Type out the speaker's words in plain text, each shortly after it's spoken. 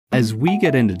As we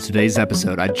get into today's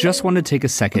episode, I just want to take a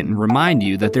second and remind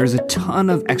you that there's a ton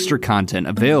of extra content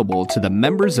available to the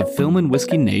members of Film and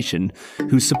Whiskey Nation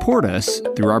who support us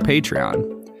through our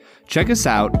Patreon. Check us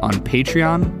out on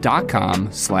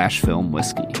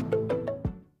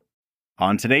patreon.com/filmwhiskey.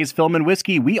 On today's Film and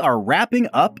Whiskey, we are wrapping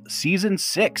up Season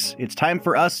 6. It's time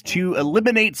for us to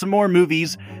eliminate some more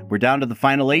movies. We're down to the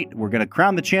final 8. We're going to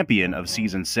crown the champion of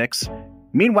Season 6.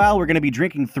 Meanwhile, we're going to be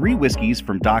drinking 3 whiskeys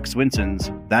from Doc Swinson's.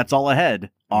 That's all ahead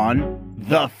on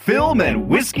the Film and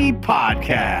Whiskey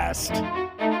Podcast.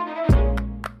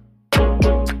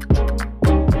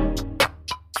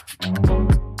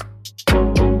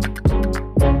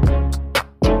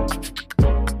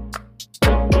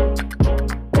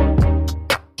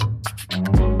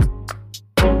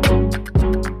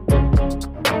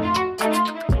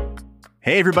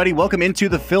 Hey everybody, welcome into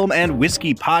the Film and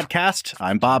Whiskey Podcast.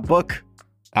 I'm Bob Book.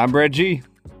 I'm Brad G.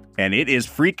 And it is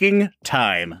freaking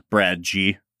time, Brad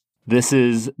G. This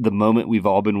is the moment we've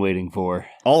all been waiting for.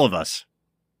 All of us.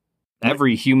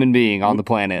 Every human being on the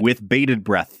planet. With bated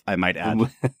breath, I might add.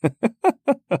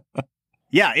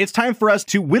 Yeah, it's time for us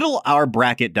to whittle our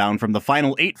bracket down from the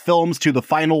final 8 films to the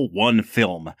final 1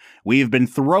 film. We've been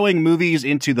throwing movies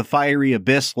into the fiery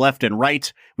abyss left and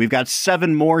right. We've got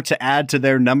 7 more to add to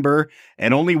their number,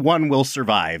 and only 1 will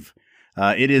survive.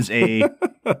 It is a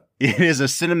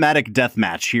cinematic death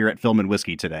match here at Film and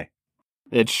Whiskey today.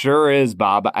 It sure is,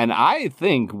 Bob. And I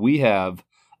think we have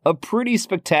a pretty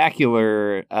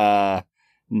spectacular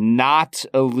not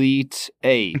Elite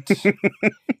 8.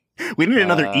 We need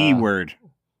another E word.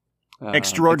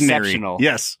 Extraordinary. Exceptional.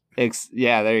 Yes.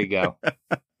 Yeah, there you go.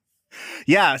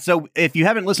 Yeah, so if you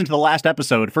haven't listened to the last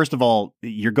episode, first of all,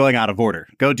 you're going out of order.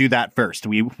 Go do that first.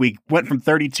 We went from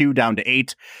 32 down to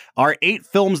 8. Our 8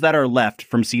 films that are left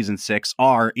from Season 6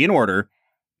 are, in order,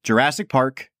 Jurassic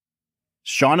Park,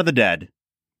 Shaun of the Dead,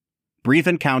 Brief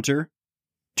Encounter,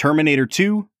 Terminator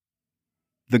 2,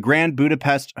 The Grand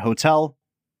Budapest Hotel,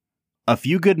 A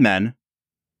Few Good Men,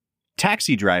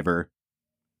 Taxi Driver,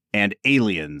 and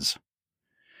Aliens.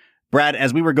 Brad,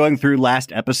 as we were going through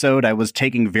last episode, I was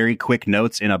taking very quick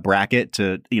notes in a bracket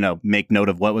to, make note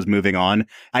of what was moving on.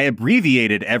 I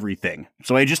abbreviated everything.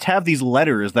 So I just have these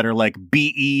letters that are like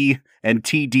BE and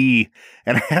TD,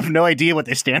 and I have no idea what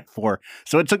they stand for.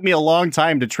 So it took me a long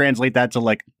time to translate that to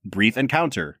like Brief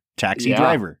Encounter, Taxi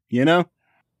Driver,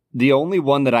 The only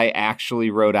one that I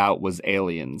actually wrote out was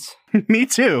Aliens. Me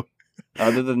too.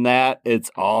 Other than that, it's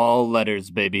all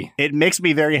letters, baby. It makes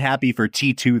me very happy for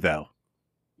T2, though.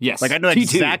 Yes. Like, I know T2.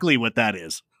 exactly what that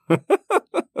is.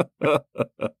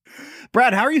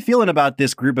 Brad, how are you feeling about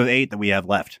this group of 8 that we have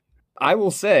left? I will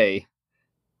say,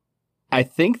 I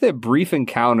think that Brief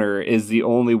Encounter is the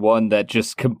only one that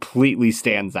just completely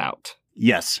stands out.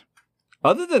 Yes.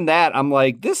 Other than that, I'm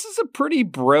like, this is a pretty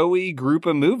bro-y group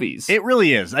of movies. It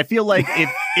really is. I feel like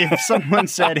if someone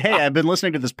said, hey, I've been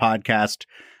listening to this podcast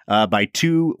by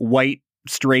 2 white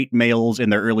straight males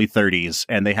in their early 30s,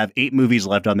 and they have 8 movies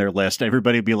left on their list,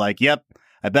 everybody would be like, yep,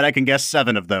 I bet I can guess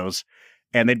 7 of those.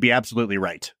 And they'd be absolutely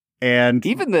right. And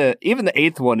even the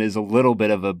 8th one is a little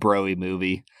bit of a bro-y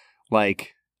movie.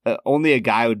 Like, only a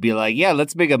guy would be like, yeah,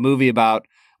 let's make a movie about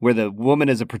where the woman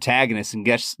is a protagonist, and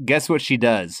guess what she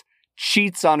does?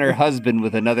 Cheats on her husband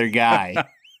with another guy.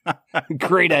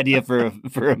 Great idea for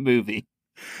a movie.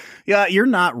 Yeah, you're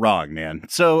not wrong, man.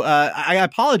 So I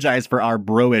apologize for our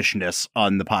bro-ishness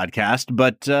on the podcast,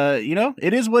 but,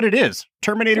 it is what it is.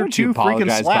 Terminator 2 freaking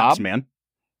slaps, Bob. man.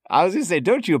 I was going to say,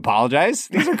 don't you apologize.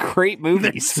 These are great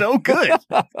movies. So good.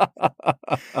 All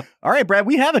right, Brad,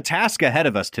 we have a task ahead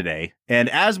of us today. And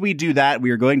as we do that,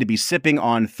 we are going to be sipping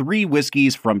on 3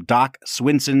 whiskeys from Doc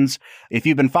Swinson's. If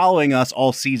you've been following us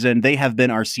all season, they have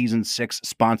been our Season 6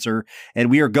 sponsor, and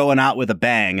we are going out with a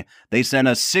bang. They sent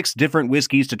us 6 different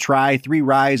whiskeys to try, 3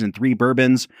 ryes and 3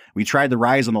 bourbons. We tried the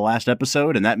ryes on the last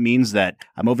episode, and that means that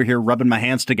I'm over here rubbing my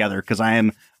hands together because I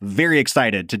am very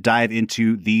excited to dive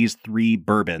into these 3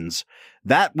 bourbons.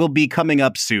 That will be coming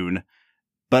up soon.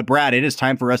 But Brad, it is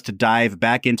time for us to dive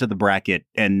back into the bracket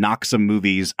and knock some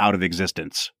movies out of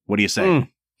existence. What do you say?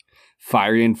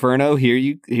 Fiery Inferno,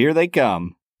 here they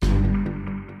come.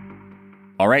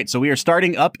 All right, so we are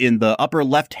starting up in the upper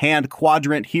left-hand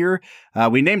quadrant here.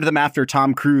 We named them after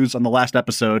Tom Cruise on the last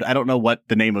episode. I don't know what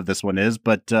the name of this one is,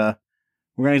 but we're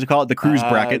going to call it the Cruise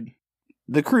bracket.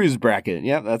 The Cruise bracket.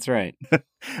 Yep, that's right.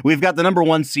 We've got the number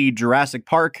 1 seed, Jurassic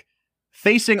Park,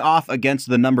 facing off against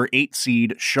the number 8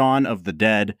 seed, Shaun of the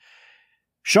Dead.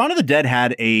 Shaun of the Dead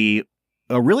had a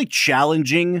really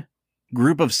challenging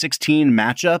group of 16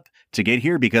 matchup to get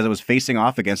here because it was facing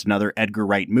off against another Edgar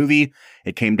Wright movie.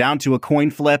 It came down to a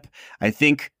coin flip. I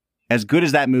think as good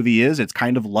as that movie is, it's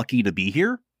kind of lucky to be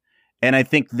here. And I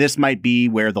think this might be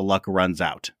where the luck runs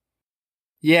out.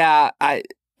 Yeah,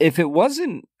 if it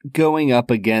wasn't going up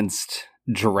against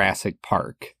Jurassic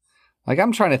Park, like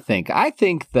I'm trying to think, I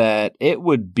think that it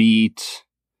would beat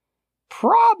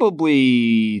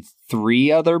probably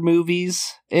 3 other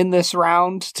movies in this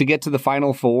round to get to the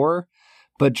final 4.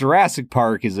 But Jurassic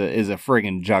Park is a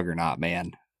friggin' juggernaut,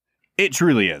 man. It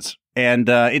truly is. And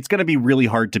it's going to be really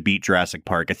hard to beat Jurassic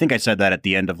Park. I think I said that at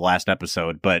the end of last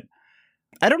episode, but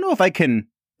I don't know if I can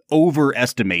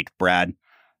overestimate, Brad,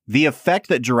 the effect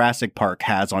that Jurassic Park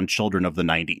has on children of the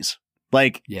 90s.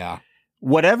 Like, yeah,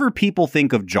 whatever people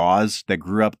think of Jaws that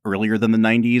grew up earlier than the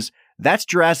 90s, that's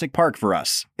Jurassic Park for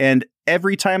us. And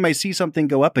every time I see something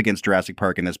go up against Jurassic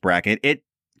Park in this bracket, it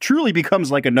truly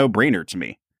becomes like a no-brainer to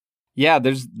me. Yeah,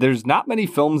 there's not many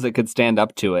films that could stand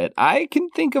up to it. I can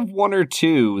think of 1 or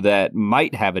 2 that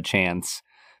might have a chance,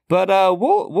 but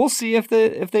we'll see if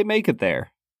they make it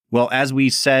there. Well, as we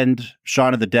send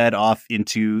Shaun of the Dead off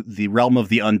into the realm of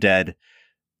the undead,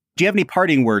 do you have any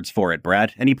parting words for it,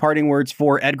 Brad? Any parting words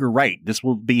for Edgar Wright? This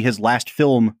will be his last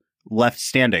film left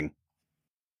standing.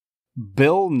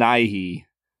 Bill Nighy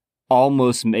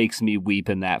almost makes me weep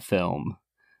in that film,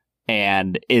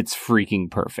 and it's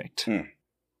freaking perfect.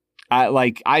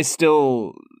 I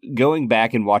still, going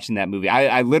back and watching that movie,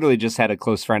 I literally just had a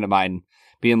close friend of mine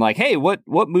being like, hey, what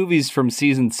movies from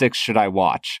season 6 should I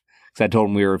watch? Because I told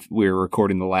him we were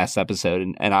recording the last episode,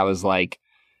 and I was like,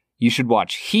 you should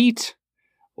watch Heat,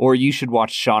 or you should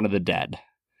watch Shaun of the Dead.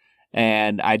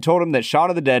 And I told him that Shaun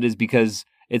of the Dead is because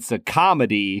it's a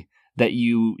comedy that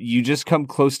you just come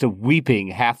close to weeping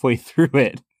halfway through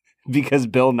it because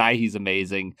Bill Nighy's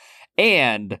amazing.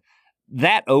 And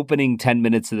that opening 10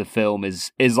 minutes of the film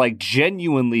is like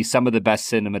genuinely some of the best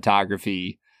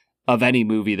cinematography of any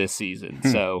movie this season.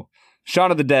 So Shaun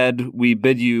of the Dead, we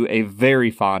bid you a very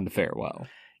fond farewell.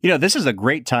 You know, this is a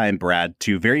great time, Brad,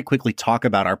 to very quickly talk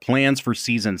about our plans for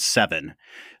season 7.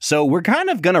 So we're kind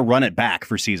of going to run it back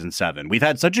for season 7. We've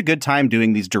had such a good time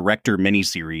doing these director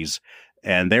miniseries,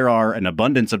 and there are an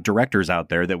abundance of directors out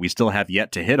there that we still have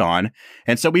yet to hit on.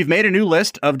 And so we've made a new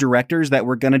list of directors that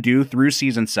we're going to do through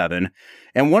season 7.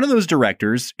 And one of those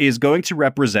directors is going to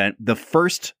represent the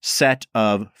first set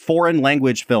of foreign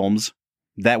language films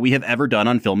that we have ever done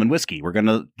on Film and Whiskey. We're going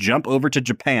to jump over to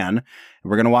Japan, and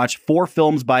we're going to watch 4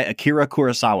 films by Akira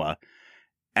Kurosawa.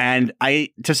 And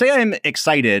to say I'm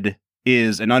excited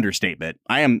is an understatement.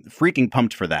 I am freaking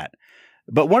pumped for that.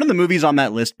 But one of the movies on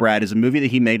that list, Brad, is a movie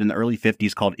that he made in the early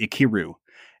 50s called Ikiru.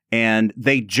 And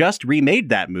they just remade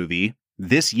that movie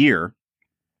this year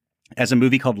as a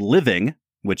movie called Living,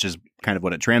 which is kind of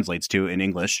what it translates to in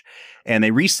English. And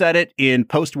they reset it in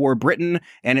post-war Britain,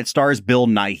 and it stars Bill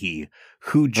Nighy,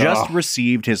 who just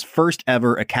received his first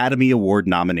ever Academy Award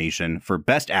nomination for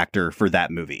Best Actor for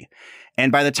that movie.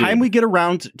 And by the time we get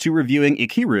around to reviewing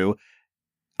Ikiru,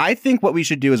 I think what we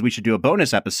should do is we should do a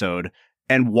bonus episode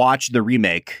and watch the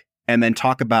remake and then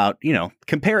talk about,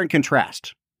 compare and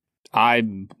contrast.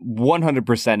 I'm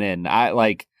 100% in.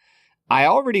 I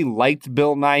already liked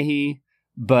Bill Nighy,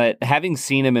 but having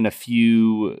seen him in a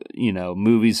few,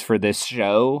 movies for this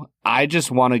show, I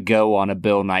just want to go on a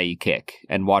Bill Nighy kick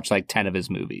and watch like 10 of his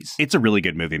movies. It's a really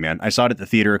good movie, man. I saw it at the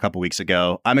theater a couple weeks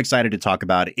ago. I'm excited to talk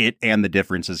about it and the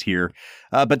differences here.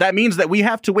 But that means that we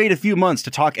have to wait a few months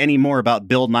to talk any more about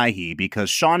Bill Nighy because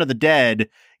Shaun of the Dead,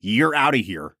 you're out of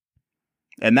here.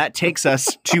 And that takes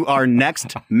us to our next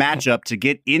matchup to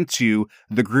get into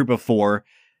the group of 4.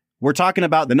 We're talking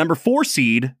about the number 4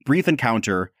 seed, Brief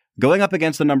Encounter, going up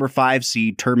against the number 5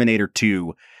 seed, Terminator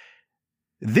 2.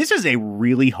 This is a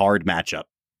really hard matchup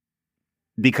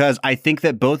because I think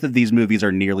that both of these movies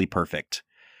are nearly perfect.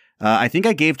 I think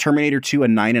I gave Terminator 2 a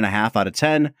 9.5 out of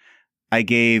 10. I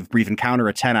gave Brief Encounter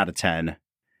a 10 out of 10.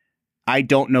 I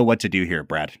don't know what to do here,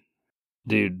 Brad.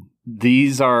 Dude,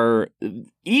 these are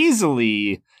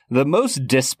easily the most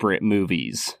disparate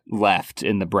movies left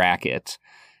in the bracket.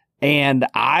 And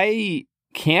I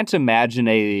can't imagine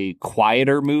a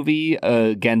quieter movie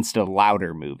against a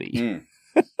louder movie.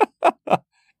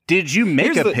 Did you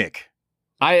make a pick?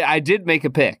 I did make a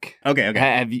pick.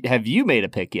 Okay. Have you made a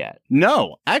pick yet?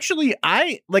 No. Actually,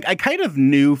 I kind of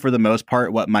knew for the most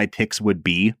part what my picks would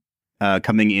be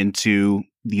coming into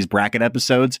these bracket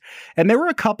episodes. And there were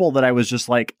a couple that I was just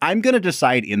like, I'm going to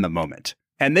decide in the moment.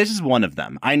 And this is one of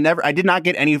them. I did not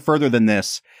get any further than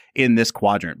this in this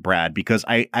quadrant, Brad, because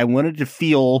I wanted to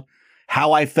feel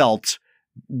how I felt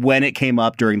when it came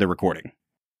up during the recording.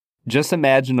 Just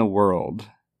imagine a world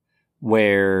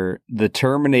where the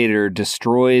Terminator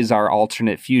destroys our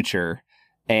alternate future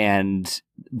and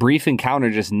Brief Encounter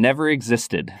just never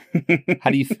existed. How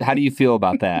do you feel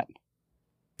about that?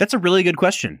 That's a really good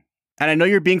question. And I know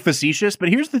you're being facetious, but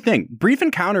here's the thing. Brief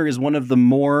Encounter is one of the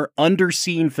more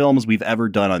underseen films we've ever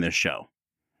done on this show.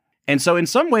 And so in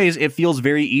some ways, it feels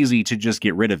very easy to just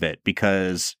get rid of it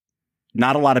because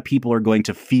not a lot of people are going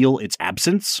to feel its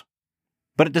absence.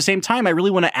 But at the same time, I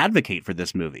really want to advocate for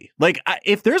this movie. Like,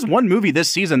 if there's one movie this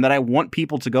season that I want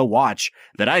people to go watch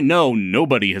that I know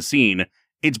nobody has seen,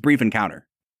 it's Brief Encounter.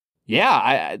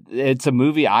 Yeah, it's a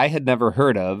movie I had never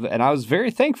heard of, and I was very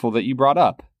thankful that you brought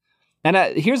up. And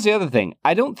here's the other thing.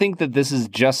 I don't think that this is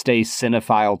just a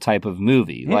cinephile type of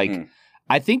movie. Mm-mm. Like,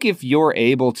 I think if you're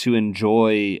able to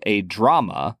enjoy a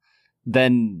drama,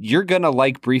 then you're going to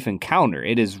like Brief Encounter.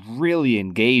 It is really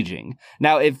engaging.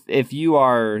 Now, if you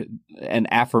are an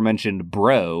aforementioned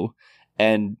bro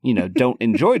and, don't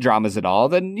enjoy dramas at all,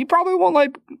 then you probably won't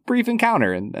like Brief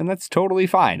Encounter, and that's totally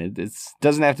fine. It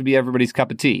doesn't have to be everybody's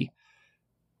cup of tea.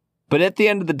 But at the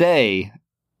end of the day,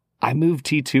 I moved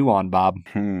T2 on, Bob.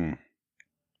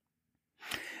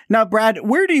 Now, Brad,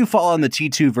 where do you fall on the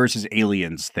T2 versus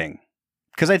Aliens thing?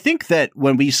 Because I think that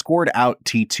when we scored out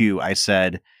T2, I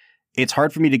said, it's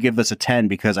hard for me to give this a 10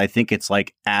 because I think it's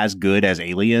like as good as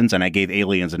Aliens, and I gave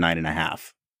Aliens a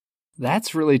 9.5.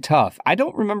 That's really tough. I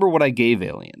don't remember what I gave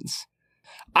Aliens.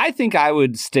 I think I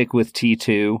would stick with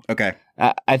T2. Okay.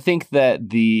 I think that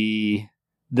the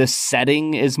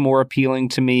setting is more appealing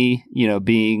to me,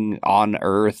 being on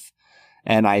Earth.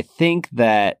 And I think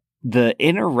that the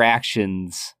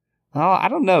interactions, I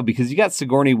don't know, because you got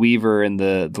Sigourney Weaver and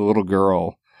the little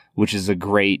girl, which is a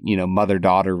great,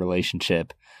 mother-daughter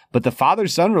relationship. But the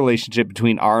father-son relationship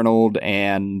between Arnold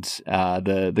and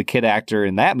the kid actor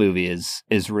in that movie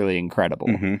is really incredible.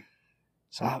 Mm-hmm.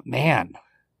 So, man.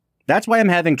 That's why I'm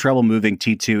having trouble moving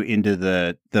T2 into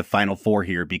the final four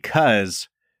here, because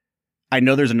I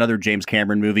know there's another James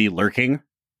Cameron movie lurking.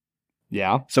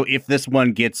 Yeah. So if this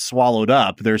one gets swallowed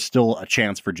up, there's still a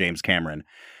chance for James Cameron.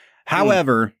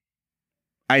 However,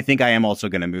 I think I am also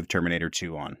going to move Terminator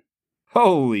 2 on.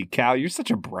 Holy cow, you're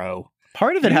such a bro.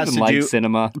 Part of it has to do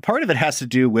cinema. Part of it has to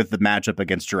do with the matchup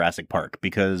against Jurassic Park,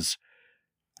 because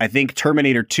I think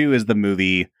Terminator 2 is the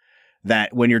movie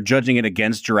that when you're judging it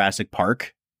against Jurassic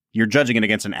Park, you're judging it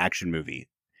against an action movie.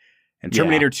 And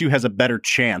Terminator 2 has a better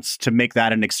chance to make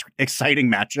that an exciting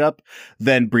matchup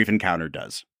than Brief Encounter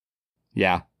does.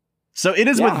 Yeah. So it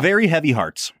is with very heavy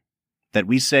hearts that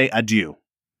we say adieu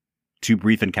to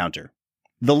Brief Encounter.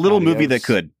 The little movie that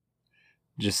could.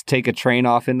 Just take a train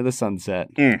off into the sunset.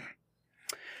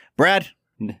 Brad?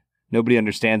 Nobody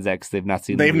understands that because they've not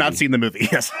seen the movie. They've not seen the movie,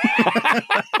 yes.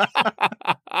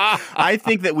 I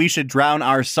think that we should drown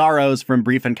our sorrows from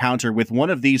Brief Encounter with one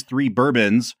of these three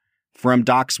bourbons from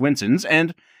Doc Swinson's.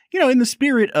 And, in the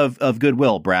spirit of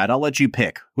goodwill, Brad, I'll let you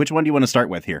pick. Which one do you want to start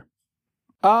with here?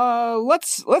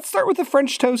 Let's start with the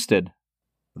French Toasted.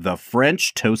 The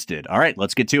French Toasted. All right,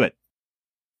 let's get to it.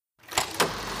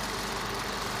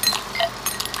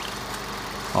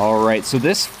 All right, so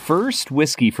this first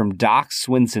whiskey from Doc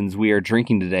Swinson's we are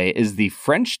drinking today is the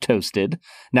French Toasted.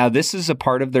 Now, this is a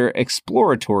part of their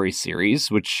exploratory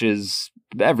series, which is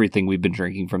everything we've been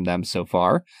drinking from them so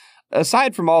far.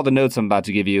 Aside from all the notes I'm about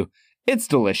to give you, it's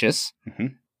delicious. Mm-hmm.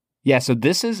 Yeah, so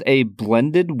this is a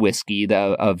blended whiskey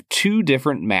of two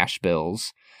different mash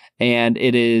bills, and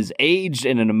it is aged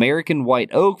in an American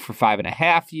white oak for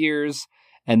 5.5 years,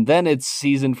 and then it's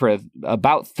seasoned for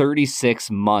about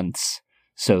 36 months.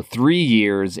 So 3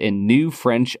 years in new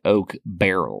French oak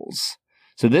barrels.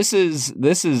 So this is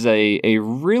a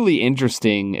really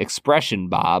interesting expression,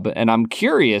 Bob, and I'm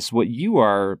curious what you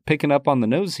are picking up on the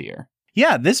nose here.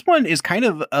 Yeah, this one is kind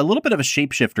of a little bit of a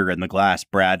shapeshifter in the glass,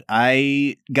 Brad.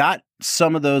 I got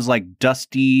some of those like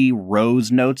dusty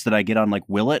rose notes that I get on like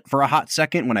Willet for a hot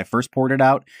second when I first poured it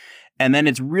out. And then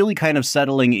it's really kind of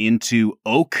settling into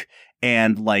oak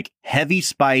and like heavy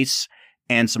spice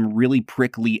and some really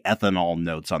prickly ethanol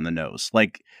notes on the nose.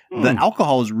 Like the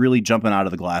alcohol is really jumping out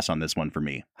of the glass on this one for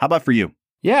me. How about for you?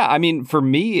 Yeah, I mean, for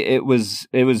me, it was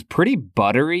pretty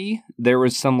buttery. There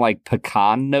was some like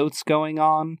pecan notes going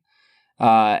on.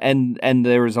 And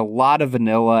there was a lot of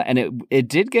vanilla, and it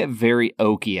did get very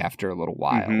oaky after a little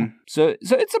while. Mm-hmm. So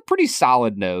it's a pretty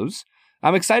solid nose.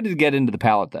 I'm excited to get into the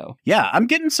palate, though. Yeah, I'm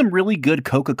getting some really good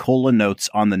Coca-Cola notes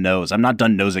on the nose. I'm not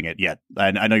done nosing it yet.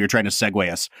 I know you're trying to segue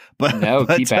us, but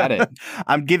keep at it.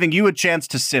 I'm giving you a chance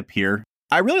to sip here.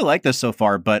 I really like this so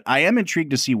far, but I am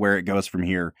intrigued to see where it goes from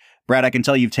here. Brad, I can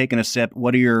tell you've taken a sip.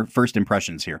 What are your first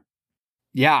impressions here?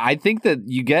 Yeah, I think that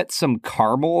you get some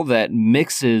caramel that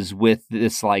mixes with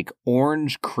this like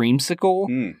orange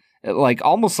creamsicle. like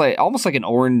almost like an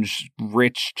orange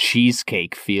rich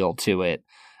cheesecake feel to it.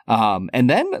 And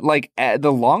then like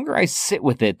the longer I sit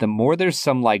with it, the more there's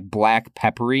some like black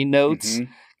peppery notes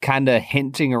kind of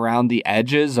hinting around the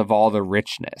edges of all the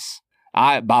richness.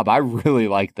 Bob, I really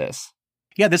like this.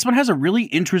 Yeah, this one has a really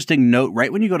interesting note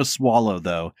right when you go to swallow,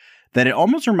 though, that it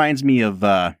almost reminds me of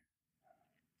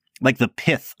like the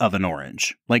pith of an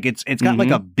orange. Like it's got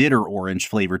like a bitter orange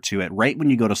flavor to it right when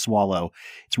you go to swallow.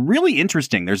 It's really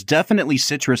interesting. There's definitely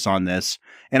citrus on this,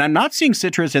 and I'm not seeing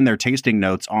citrus in their tasting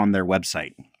notes on their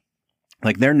website.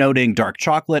 Like they're noting dark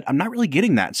chocolate. I'm not really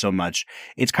getting that so much.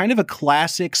 It's kind of a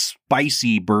classic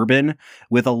spicy bourbon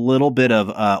with a little bit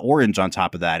of orange on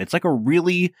top of that. It's like a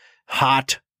really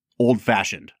hot old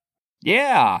fashioned.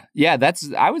 Yeah.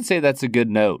 I would say that's a good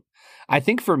note. I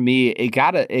think for me, it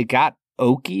got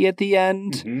oaky at the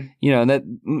end. You know, and that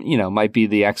might be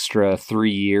the extra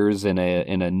 3 years in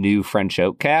a new French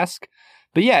oak cask.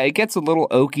 But yeah, it gets a little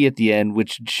oaky at the end,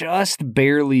 which just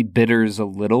barely bitters a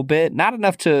little bit. Not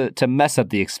enough to mess up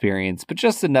the experience, but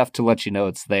just enough to let you know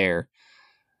it's there.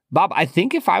 Bob, I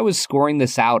think if I was scoring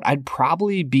this out, I'd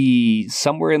probably be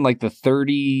somewhere in like the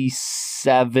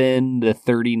 37 to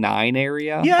 39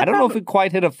 area. Yeah, I don't know if it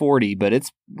quite hit a 40, but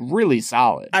it's really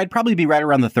solid. I'd probably be right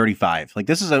around the 35. Like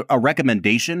this is a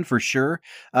recommendation for sure.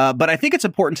 But I think it's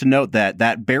important to note that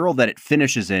that barrel that it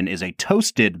finishes in is a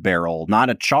toasted barrel, not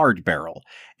a charred barrel.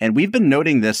 And we've been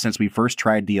noting this since we first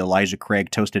tried the Elijah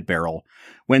Craig toasted barrel.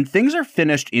 When things are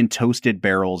finished in toasted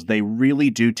barrels, they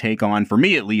really do take on, for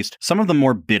me at least, some of the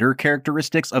more bitter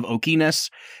characteristics of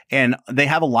oakiness, and they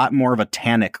have a lot more of a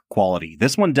tannic quality.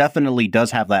 This one definitely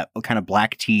does have that kind of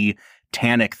black tea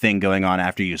tannic thing going on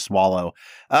after you swallow.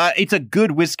 It's a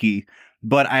good whiskey,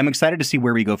 but I'm excited to see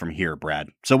where we go from here, Brad.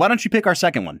 So why don't you pick our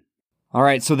second one? All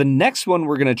right, so the next one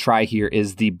we're going to try here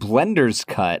is the Blender's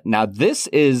Cut. Now, this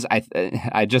is,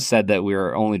 I just said that we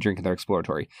are only drinking their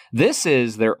exploratory. This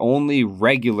is their only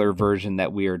regular version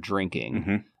that we are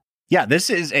drinking. Yeah, this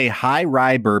is a high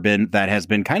rye bourbon that has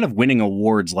been kind of winning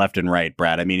awards left and right,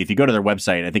 Brad. I mean, if you go to their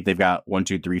website, I think they've got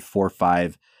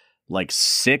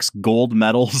 6 gold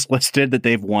medals listed that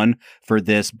they've won for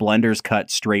this Blender's Cut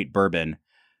straight bourbon.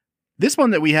 This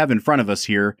one that we have in front of us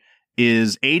here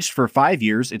is aged for 5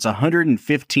 years. It's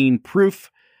 115 proof.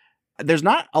 There's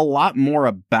not a lot more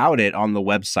about it on the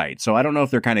website, so I don't know if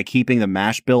they're kind of keeping the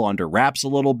mash bill under wraps a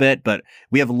little bit, but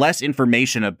we have less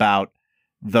information about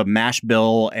the mash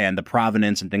bill and the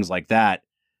provenance and things like that.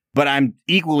 But I'm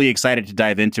equally excited to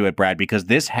dive into it, Brad, because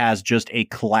this has just a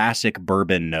classic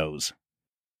bourbon nose.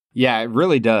 Yeah, it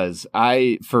really does.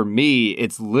 For me,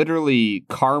 it's literally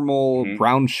caramel,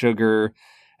 brown sugar.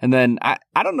 And then I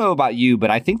don't know about you, but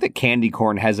I think that candy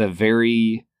corn has a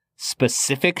very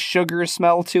specific sugar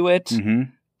smell to it.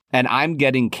 And I'm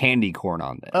getting candy corn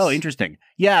on this. Oh, interesting.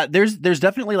 Yeah, there's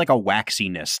definitely like a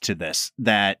waxiness to this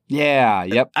that... Yeah,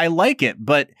 yep. I like it,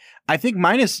 but I think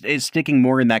mine is sticking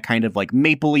more in that kind of like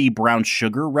mapley brown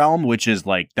sugar realm, which is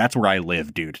like, that's where I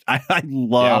live, dude. I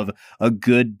love a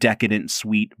good decadent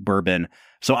sweet bourbon.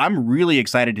 So I'm really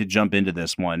excited to jump into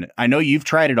this one. I know you've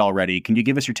tried it already. Can you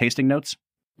give us your tasting notes?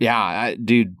 Yeah,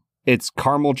 dude, it's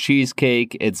caramel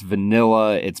cheesecake, it's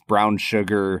vanilla, it's brown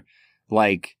sugar.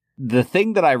 Like, the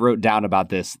thing that I wrote down about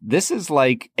this is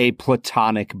like a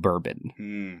platonic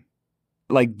bourbon.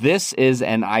 Like, this is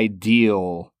an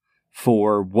ideal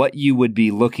for what you would be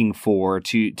looking for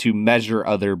to measure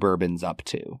other bourbons up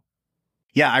to.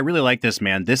 Yeah, I really like this,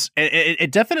 man.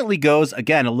 It definitely goes,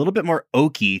 again, a little bit more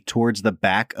oaky towards the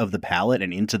back of the palate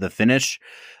and into the finish.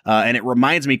 And it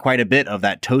reminds me quite a bit of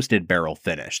that toasted barrel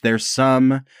finish. There's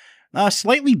some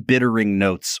slightly bittering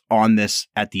notes on this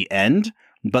at the end,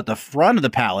 but the front of the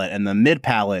palate and the mid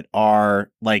palate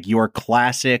are like your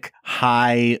classic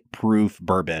high proof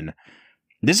bourbon.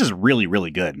 This is really,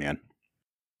 really good, man.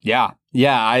 Yeah,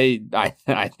 I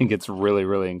think it's really,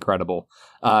 really incredible.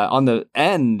 On the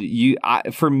end,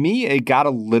 for me, it got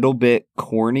a little bit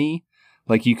corny.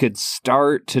 Like you could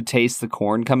start to taste the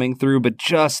corn coming through, but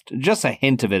just a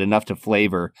hint of it, enough to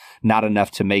flavor, not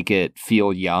enough to make it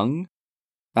feel young.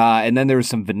 And then there's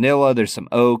some vanilla, there's some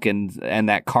oak, and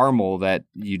that caramel that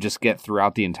you just get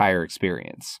throughout the entire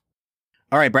experience.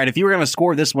 All right, Brad, if you were going to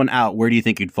score this one out, where do you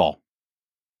think you'd fall?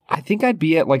 I think I'd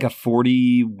be at like a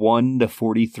 41 to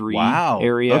 43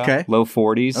 area. Okay. Low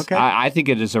 40s. Okay. I think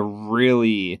it is a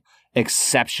really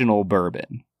exceptional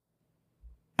bourbon.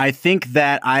 I think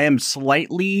that I am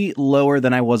slightly lower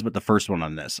than I was with the first one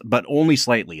on this, but only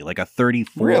slightly, like a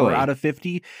 34 out of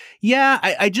 50.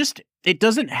 Yeah, it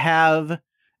doesn't have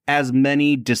as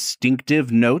many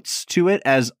distinctive notes to it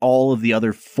as all of the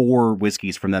other 4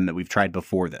 whiskeys from them that we've tried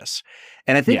before this.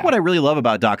 And I think what I really love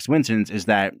about Doc Swinton's is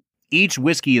that each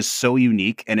whiskey is so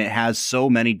unique and it has so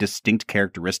many distinct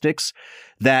characteristics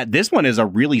that this one is a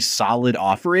really solid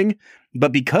offering.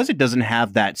 But because it doesn't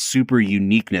have that super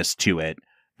uniqueness to it,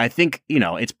 I think,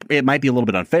 it might be a little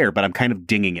bit unfair, but I'm kind of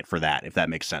dinging it for that, if that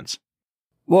makes sense.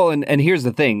 Well, and here's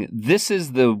the thing. This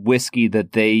is the whiskey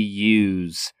that they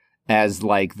use as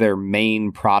like their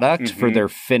main product for their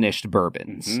finished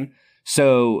bourbons.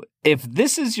 So if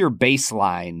this is your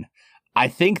baseline, I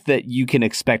think that you can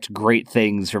expect great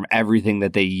things from everything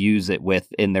that they use it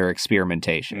with in their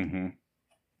experimentation.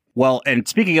 Well, and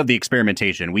speaking of the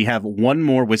experimentation, we have one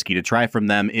more whiskey to try from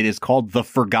them. It is called the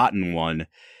Forgotten One.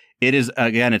 It is,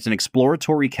 again, it's an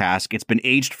exploratory cask. It's been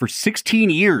aged for 16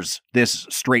 years, this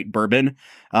straight bourbon,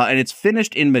 and it's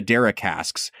finished in Madeira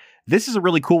casks. This is a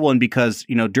really cool one because,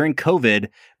 during COVID,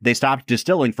 they stopped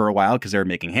distilling for a while because they were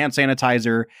making hand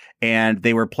sanitizer, and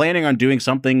they were planning on doing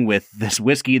something with this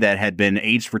whiskey that had been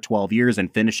aged for 12 years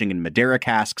and finishing in Madeira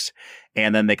casks,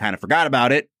 and then they kind of forgot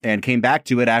about it and came back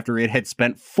to it after it had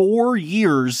spent 4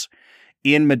 years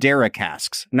in Madeira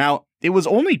casks. Now, it was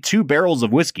only 2 barrels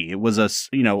of whiskey. It was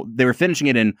they were finishing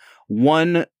it in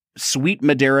one sweet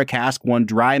Madeira cask, one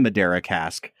dry Madeira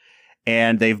cask,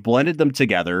 and they've blended them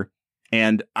together.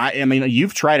 And I mean,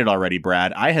 you've tried it already,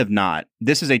 Brad. I have not.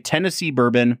 This is a Tennessee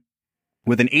bourbon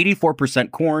with an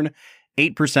 84% corn,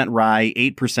 8% rye,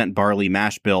 8% barley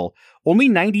mash bill, only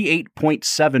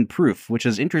 98.7 proof, which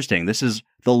is interesting. This is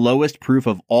the lowest proof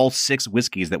of all 6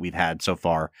 whiskeys that we've had so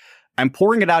far. I'm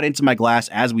pouring it out into my glass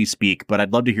as we speak, but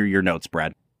I'd love to hear your notes,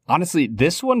 Brad. Honestly,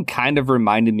 this one kind of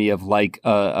reminded me of like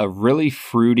a really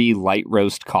fruity light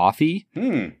roast coffee.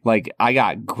 Like I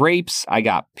got grapes, I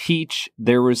got peach,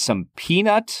 there was some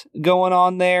peanut going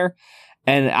on there.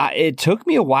 And it took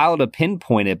me a while to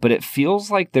pinpoint it, but it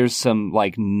feels like there's some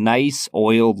like nice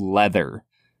oiled leather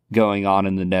going on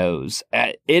in the nose.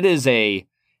 It is a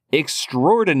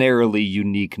extraordinarily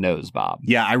unique nose, Bob.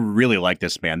 Yeah, I really like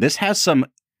this, man. This has some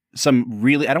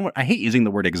really, I hate using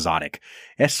the word exotic,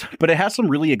 but it has some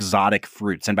really exotic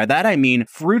fruits. And by that, I mean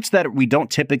fruits that we don't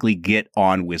typically get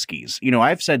on whiskeys.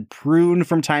 I've said prune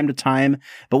from time to time,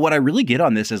 but what I really get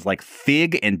on this is like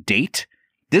fig and date.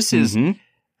 This is,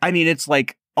 it's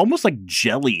like almost like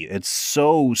jelly. It's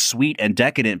so sweet and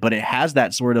decadent, but it has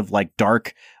that sort of like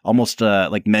dark, almost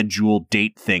like medjool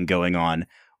date thing going on.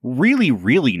 Really,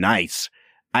 really nice.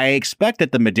 I expect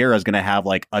that the Madeira is going to have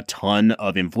like a ton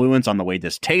of influence on the way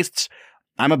this tastes.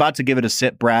 I'm about to give it a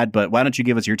sip, Brad, but why don't you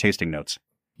give us your tasting notes?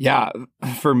 Yeah,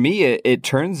 for me, it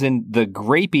turns in, the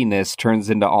grapiness turns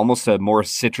into almost a more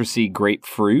citrusy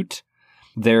grapefruit.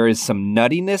 There is some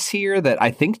nuttiness here that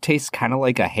I think tastes kind of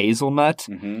like a hazelnut.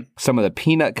 Some of the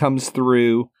peanut comes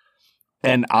through.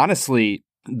 And honestly,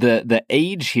 the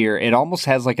age here, it almost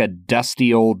has like a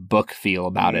dusty old book feel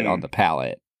about it on the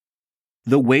palate.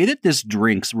 The way that this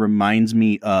drinks reminds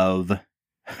me of,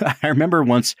 I remember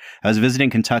once I was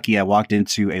visiting Kentucky, I walked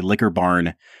into a Liquor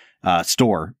Barn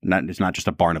store. It's not just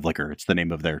a barn of liquor. It's the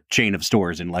name of their chain of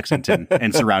stores in Lexington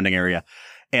and surrounding area.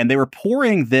 And they were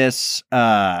pouring this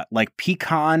like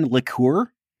pecan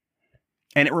liqueur.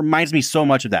 And it reminds me so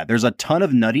much of that. There's a ton of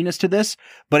nuttiness to this,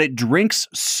 but it drinks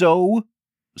so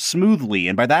smoothly.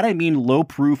 And by that, I mean low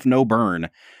proof, no burn,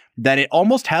 that it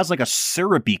almost has like a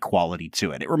syrupy quality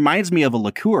to it. It reminds me of a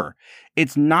liqueur.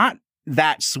 It's not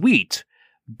that sweet,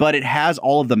 but it has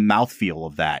all of the mouthfeel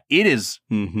of that. It is,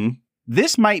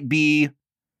 this might be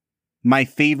my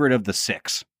favorite of the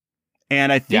 6.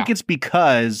 And I think it's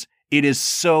because it is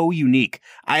so unique.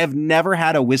 I have never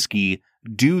had a whiskey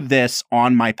do this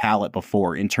on my palate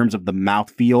before in terms of the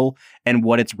mouthfeel and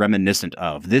what it's reminiscent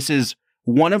of. This is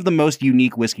one of the most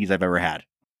unique whiskeys I've ever had.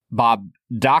 Bob,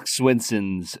 Doc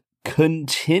Swinson's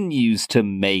continues to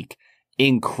make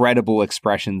incredible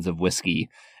expressions of whiskey.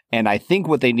 And I think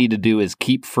what they need to do is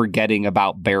keep forgetting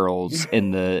about barrels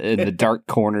in the dark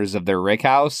corners of their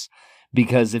rickhouse,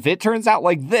 because if it turns out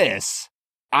like this,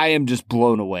 I am just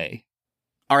blown away.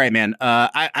 All right, man.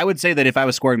 I would say that if I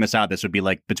was scoring this out, this would be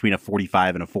like between a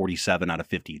 45 and a 47 out of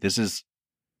 50. This is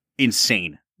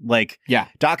insane. Like, yeah,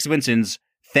 Doc Swinson's,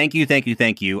 thank you, thank you,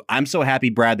 thank you. I'm so happy,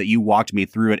 Brad, that you walked me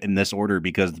through it in this order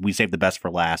because we saved the best for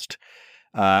last.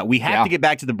 We have to get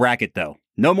back to the bracket, though.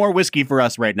 No more whiskey for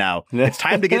us right now. It's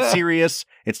time to get serious.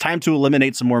 It's time to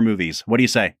eliminate some more movies. What do you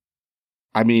say?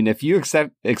 I mean, if you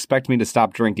expect me to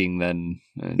stop drinking, then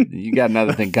you got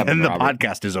another thing coming. And the Robert.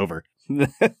 podcast is over.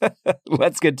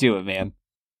 Let's get to it, man.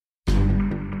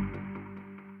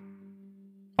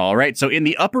 All right. So in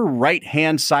the upper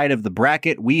right-hand side of the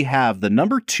bracket, we have the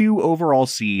number 2 overall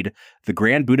seed, the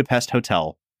Grand Budapest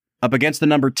Hotel, up against the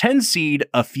number 10 seed,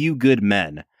 A Few Good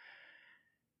Men.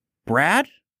 Brad,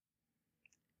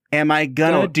 am I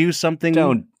gonna do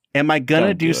something? Am I going to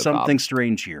Don't do do it, something Bob.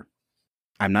 strange here?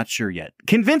 I'm not sure yet.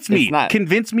 Convince me. It's not.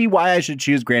 Convince me why I should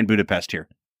choose Grand Budapest here.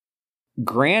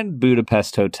 Grand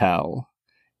Budapest Hotel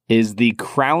is the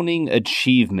crowning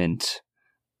achievement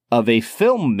of a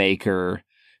filmmaker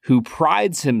who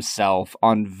prides himself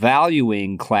on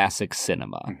valuing classic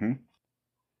cinema. Mm-hmm.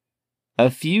 A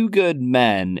Few Good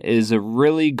Men is a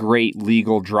really great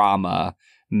legal drama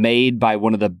made by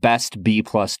one of the best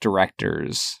B-plus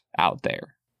directors out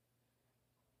there.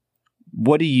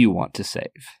 What do you want to save?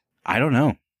 I don't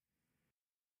know.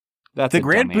 That's The a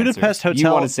Grand dumb answer. Budapest Hotel-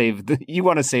 You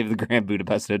want to save the Grand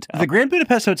Budapest Hotel. The Grand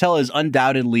Budapest Hotel is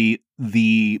undoubtedly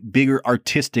the bigger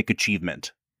artistic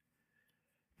achievement.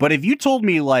 But if you told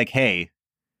me, like, hey,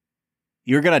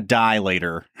 you're going to die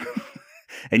later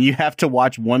and you have to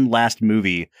watch one last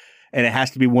movie and it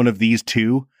has to be one of these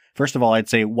two, first of all, I'd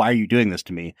say, why are you doing this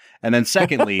to me? And then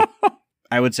secondly,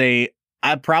 I would say,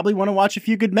 I probably want to watch A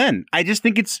Few Good Men. I just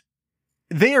think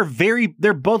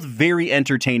they're both very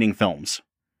entertaining films.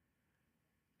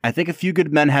 I think A Few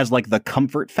Good Men has like the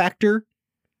comfort factor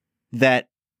that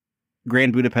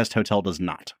Grand Budapest Hotel does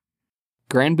not.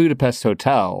 Grand Budapest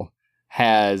Hotel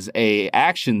has a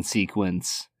action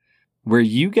sequence where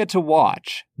you get to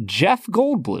watch Jeff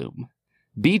Goldblum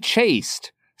be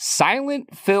chased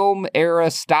silent film era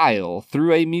style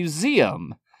through a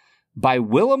museum by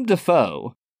Willem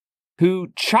Dafoe, who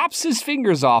chops his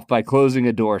fingers off by closing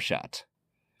a door shut.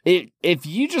 If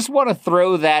you just want to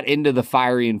throw that into the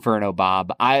fiery inferno,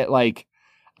 Bob, I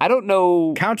don't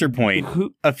know.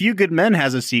 Counterpoint. A Few Good Men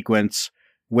has a sequence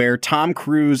where Tom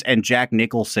Cruise and Jack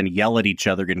Nicholson yell at each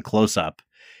other in close-up,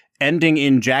 ending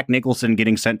in Jack Nicholson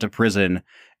getting sent to prison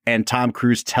and Tom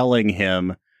Cruise telling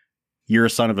him, "You're a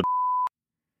son of a."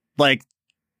 Like,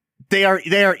 they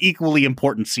are equally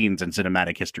important scenes in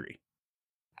cinematic history.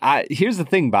 Here's the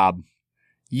thing, Bob.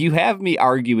 You have me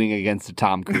arguing against a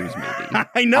Tom Cruise movie.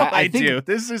 I know I think- do.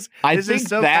 This is think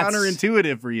so that's-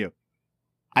 counterintuitive for you.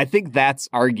 I think that's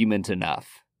argument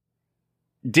enough.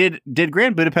 Did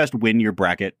Grand Budapest win your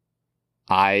bracket?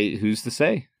 Who's to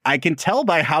say? I can tell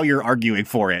by how you're arguing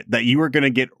for it that you are going to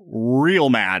get real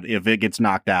mad if it gets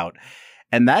knocked out.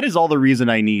 And that is all the reason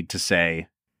I need to say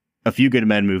A Few Good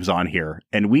Men moves on here.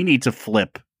 And we need to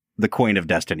flip the coin of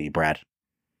destiny, Brad.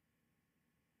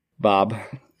 Bob,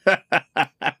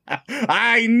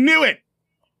 I knew it!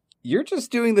 you're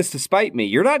just doing this to spite me.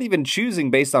 You're not even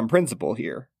choosing based on principle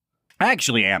here. I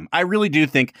actually am. I really do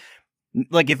think,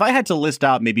 like, if I had to list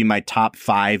out maybe my top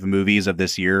 5 movies of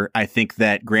this year, I think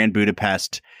that Grand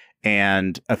Budapest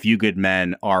and A Few Good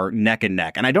Men are neck and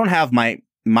neck. And I don't have my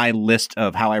list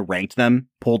of how I ranked them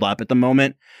pulled up at the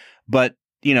moment, but,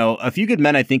 you know, A Few Good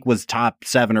Men I think was top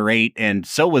 7 or 8, and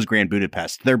so was Grand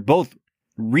Budapest. They're both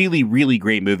really, really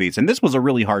great movies, and this was a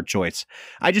really hard choice.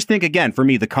 I just think, again, for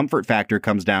me, the comfort factor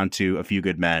comes down to A Few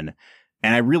Good Men,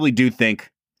 and I really do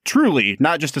think, truly,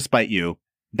 not just to spite you,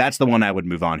 that's the one I would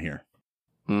move on here.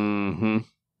 Mm-hmm.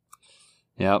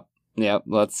 Yep.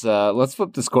 Let's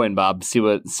flip this coin, Bob. See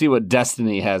what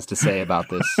Destiny has to say about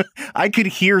this. I could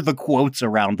hear the quotes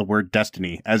around the word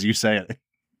destiny as you say it.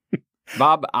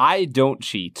 Bob, I don't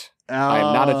cheat.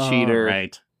 I'm not a cheater.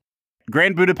 Right.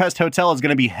 Grand Budapest Hotel is going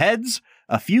to be heads,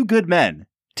 A Few Good Men,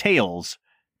 tails.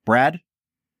 Brad,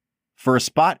 for a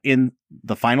spot in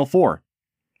the final 4,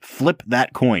 flip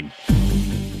that coin.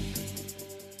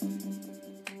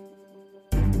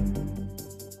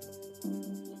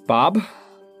 Bob,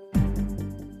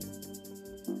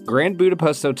 Grand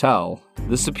Budapest Hotel,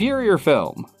 the superior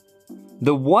film,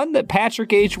 the one that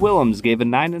Patrick H. Willems gave a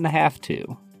 9.5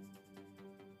 to,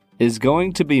 is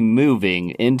going to be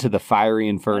moving into the fiery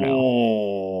inferno.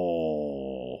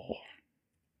 Oh.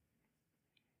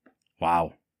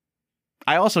 Wow.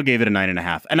 I also gave it a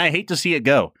 9.5, and I hate to see it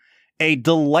go. A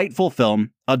delightful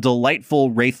film, a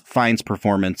delightful Ralph Fiennes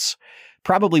performance,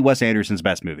 probably Wes Anderson's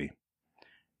best movie.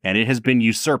 And it has been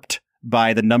usurped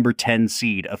by the number 10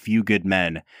 seed, A Few Good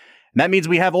Men. And that means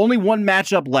we have only one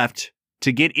matchup left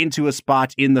to get into a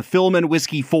spot in the Film and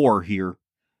Whiskey 4 here.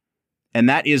 And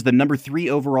that is the number 3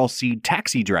 overall seed,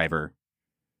 Taxi Driver,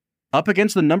 up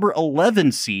against the number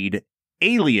 11 seed,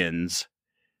 Aliens.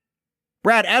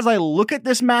 Brad, as I look at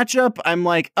this matchup, I'm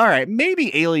like, all right,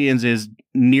 maybe Aliens is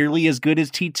nearly as good as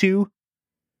T2,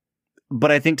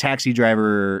 but I think Taxi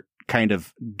Driver kind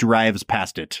of drives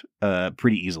past it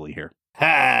pretty easily here.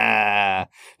 Ha!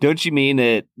 Don't you mean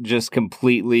it just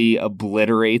completely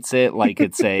obliterates it like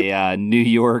it's a New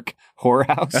York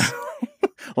whorehouse?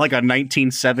 Like a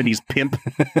 1970s pimp.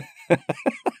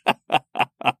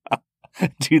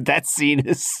 Dude, that scene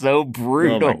is so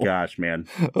brutal. Oh my gosh, man.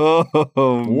 Oh,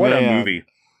 What man. a movie.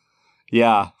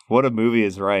 Yeah, what a movie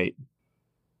is right.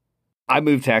 I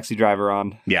moved Taxi Driver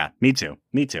on. Yeah, me too.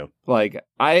 Me too. Like,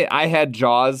 I had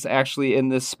Jaws actually in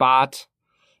this spot,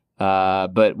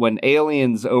 but when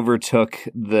Aliens overtook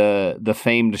the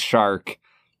famed shark,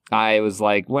 I was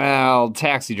like, well,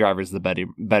 Taxi Driver's the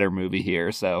better movie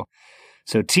here. So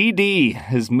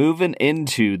TD is moving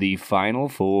into the final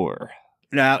four.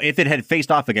 Now, if it had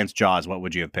faced off against Jaws, what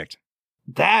would you have picked?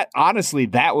 That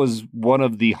was one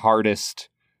of the hardest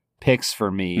picks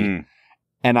for me.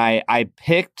 And I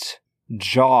picked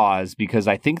Jaws because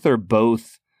I think they're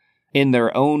both in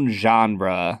their own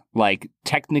genre, like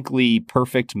technically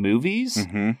perfect movies.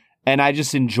 Mm-hmm. And I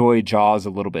just enjoy Jaws a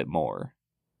little bit more.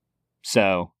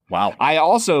 So wow. I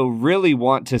also really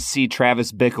want to see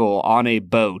Travis Bickle on a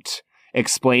boat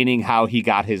explaining how he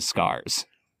got his scars.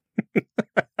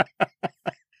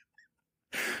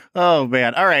 Oh,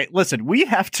 man. All right. Listen, we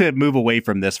have to move away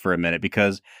from this for a minute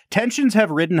because tensions have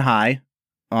ridden high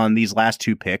on these last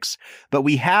two picks, but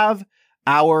we have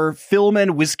our Film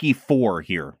and Whiskey 4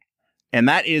 here, and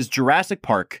that is Jurassic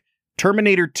Park,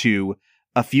 Terminator 2,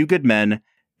 A Few Good Men,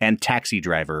 and Taxi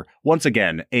Driver. Once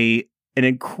again, an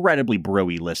incredibly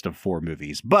bro-y list of 4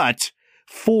 movies, but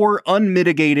 4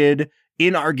 unmitigated,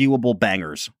 inarguable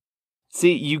bangers.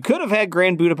 See, you could have had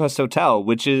Grand Budapest Hotel,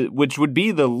 which would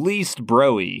be the least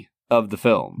bro-y of the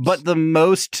films. But the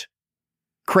most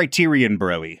Criterion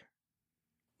bro-y.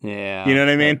 Yeah. You know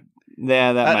what I mean?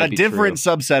 Yeah, that might be a different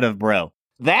true. subset of bro.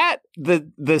 That,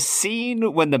 the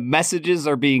scene when the messages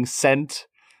are being sent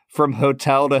from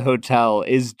hotel to hotel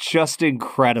is just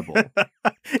incredible.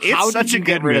 It's such a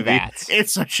good movie. That?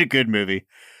 It's such a good movie.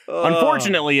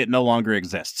 Unfortunately, it no longer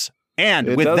exists.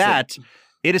 And with that,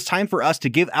 it is time for us to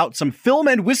give out some Film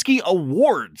and Whiskey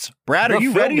awards. Brad, are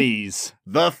you ready?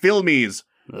 The Filmies.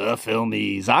 The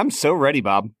Filmies. I'm so ready,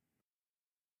 Bob.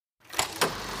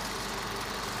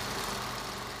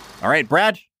 All right,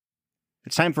 Brad.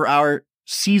 It's time for our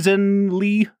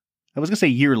seasonally. I was going to say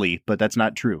yearly, but that's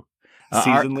not true.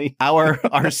 Seasonally?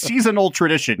 Our seasonal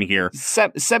tradition here.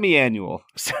 Semi-annual.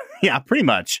 Yeah, pretty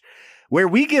much. Where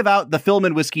we give out the Film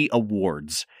and Whiskey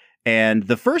awards. And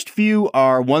the first few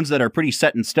are ones that are pretty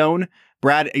set in stone.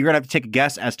 Brad, you're going to have to take a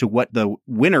guess as to what the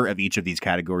winner of each of these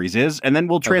categories is. And then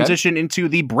we'll transition into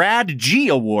the Brad G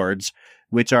Awards,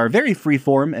 which are very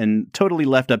freeform and totally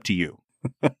left up to you.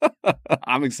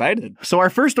 I'm excited. So our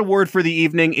first award for the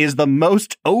evening is the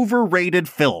most overrated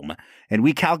film. And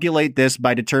we calculate this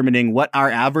by determining what our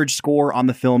average score on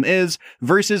the film is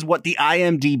versus what the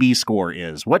IMDb score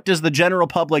is. What does the general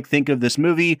public think of this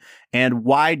movie, and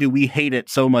why do we hate it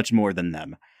so much more than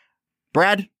them?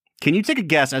 Brad, can you take a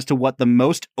guess as to what the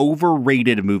most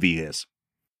overrated movie is?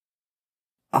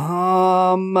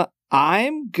 I'm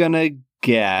gonna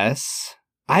guess.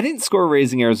 I didn't score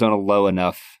Raising Arizona low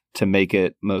enough to make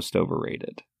it most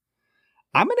overrated.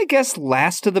 I'm gonna guess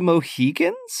Last of the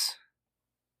Mohicans?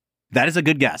 That is a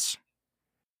good guess,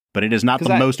 but it is not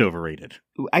the most overrated.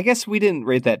 I guess we didn't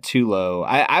rate that too low.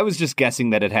 I was just guessing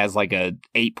that it has like a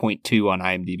 8.2 on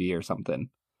IMDb or something.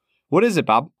 What is it,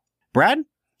 Bob? Brad,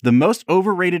 the most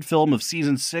overrated film of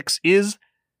season 6 is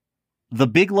The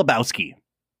Big Lebowski.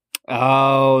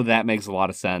 Oh, that makes a lot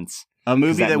of sense. A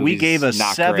movie that we gave a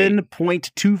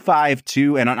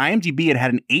 7.252, and on IMDb it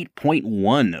had an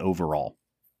 8.1 overall.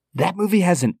 That movie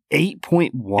has an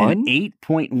 8.1? An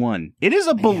 8.1. It is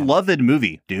a beloved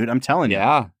movie, dude. I'm telling you.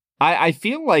 Yeah. I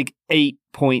feel like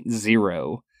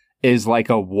 8.0 is like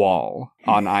a wall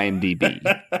on IMDb.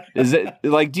 Is it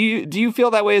like, do you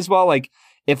feel that way as well? Like,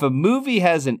 if a movie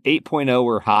has an 8.0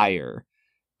 or higher,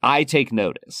 I take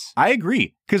notice. I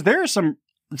agree, because there are some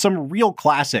real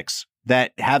classics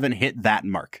that haven't hit that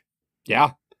mark.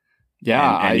 Yeah.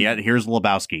 Yeah. And yet, here's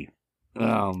Lebowski.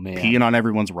 Oh, man. Peeing on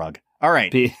everyone's rug. All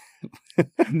right. The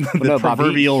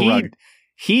proverbial rug.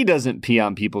 He doesn't pee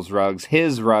on people's rugs.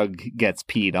 His rug gets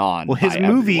peed on. Well, his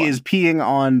movie is peeing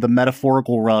on the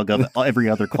metaphorical rug of every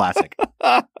other classic.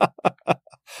 All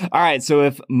right. So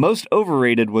if most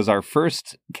overrated was our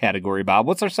first category, Bob,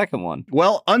 what's our second one?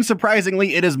 Well,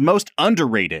 unsurprisingly, it is most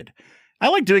underrated. I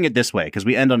like doing it this way because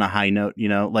we end on a high note, you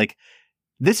know, like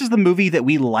this is the movie that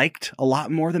we liked a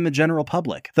lot more than the general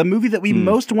public. The movie that we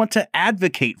most want to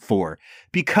advocate for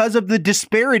because of the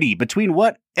disparity between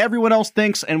what everyone else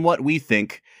thinks and what we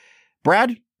think.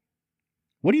 Brad,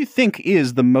 what do you think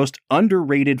is the most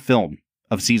underrated film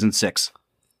of season 6?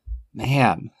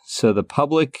 Man, so the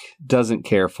public doesn't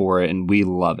care for it and we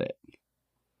love it.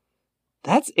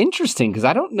 That's interesting because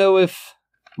I don't know if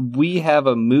we have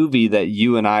a movie that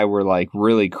you and I were like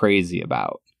really crazy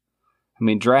about. I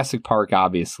mean, Jurassic Park,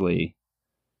 obviously.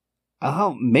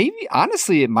 Oh, maybe,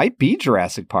 honestly, it might be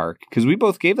Jurassic Park, because we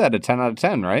both gave that a 10 out of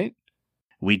 10, right?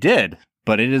 We did,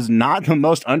 but it is not the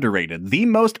most underrated. The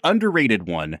most underrated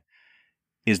one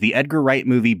is the Edgar Wright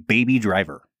movie Baby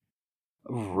Driver.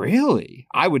 Really?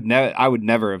 I would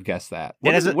never have guessed that.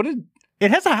 It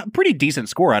has a pretty decent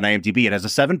score on IMDb. It has a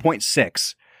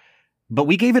 7.6, but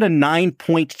we gave it a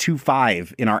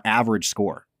 9.25 in our average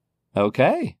score.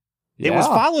 Okay. It was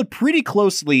followed pretty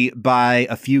closely by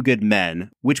A Few Good Men,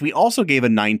 which we also gave a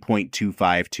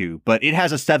 9.25 to, but it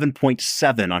has a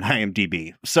 7.7 on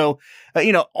IMDb. So,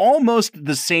 almost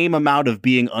the same amount of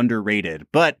being underrated.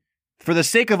 But for the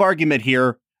sake of argument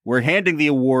here, we're handing the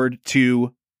award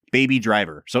to Baby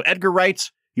Driver. So Edgar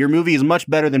Wright, your movie is much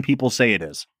better than people say it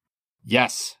is.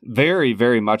 Yes, very,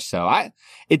 very much so.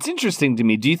 It's interesting to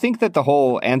me. Do you think that the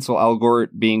whole Ansel Elgort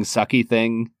being sucky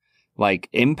thing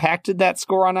impacted that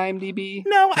score on IMDb?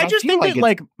 No, I just think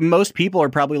that most people are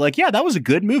probably like, yeah, that was a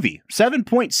good movie.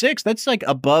 7.6, that's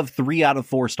above 3 out of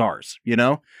 4 stars,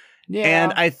 Yeah.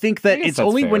 And I think that it's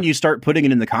only when you start putting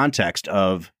it in the context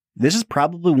of this is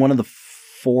probably one of the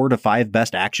 4 to 5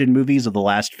 best action movies of the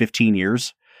last 15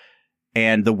 years.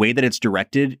 And the way that it's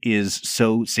directed is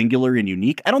so singular and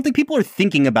unique. I don't think people are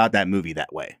thinking about that movie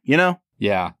that way,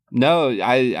 Yeah. No,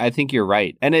 I think you're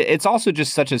right. And it's also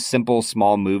just such a simple,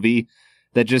 small movie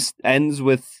that just ends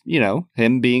with,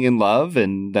 him being in love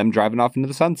and them driving off into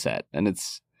the sunset. And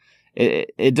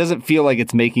it doesn't feel like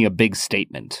it's making a big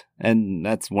statement. And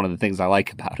that's one of the things I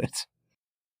like about it.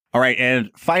 All right. And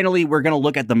finally, we're going to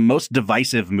look at the most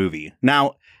divisive movie.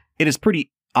 Now, it is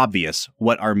pretty obvious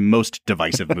what our most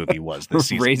divisive movie was this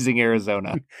season. Raising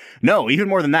Arizona. No, even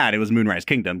more than that, it was Moonrise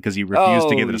Kingdom because you refused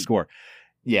to give it a score.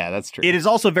 Yeah, that's true. It is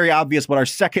also very obvious what our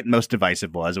second most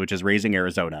divisive was, which is Raising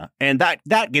Arizona. And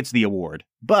that gets the award.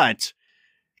 But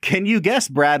can you guess,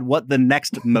 Brad, what the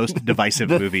next most divisive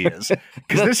movie is?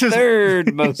 Because this is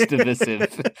third most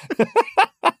divisive.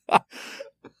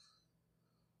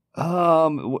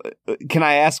 Can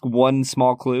I ask one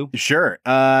small clue? Sure.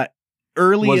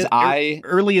 Early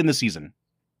in the season.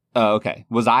 Oh, okay.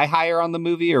 Was I higher on the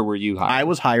movie or were you higher? I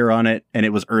was higher on it, and it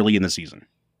was early in the season.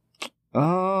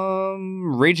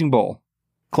 Raging Bull.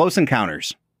 Close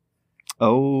Encounters.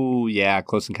 Oh, yeah,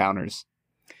 Close Encounters.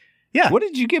 Yeah. What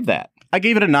did you give that? I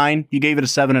gave it a 9. You gave it a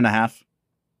 7.5.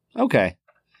 Okay.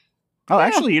 Oh, yeah,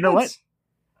 actually, you know what?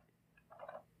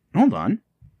 Hold on.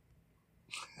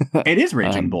 It is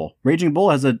Raging Bull. Raging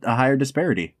Bull has a higher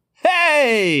disparity.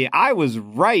 Hey, I was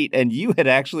right, and you had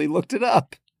actually looked it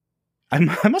up. I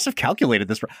must have calculated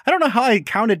this wrong. I don't know how I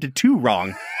counted to 2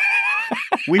 wrong.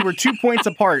 We were 2 points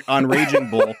apart on Raging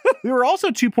Bull. We were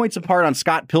also 2 points apart on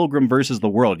Scott Pilgrim versus the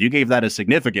World. You gave that a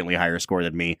significantly higher score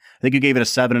than me. I think you gave it a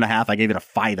 7.5. I gave it a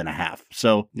 5.5.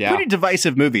 So pretty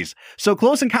divisive movies. So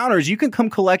Close Encounters, you can come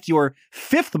collect your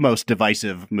 5th most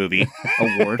divisive movie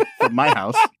award from my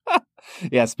house.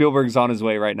 Yeah, Spielberg's on his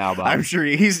way right now, Bob. I'm sure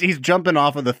he's jumping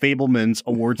off of the Fabelman's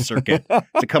award circuit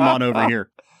to come on over here.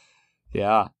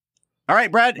 Yeah. All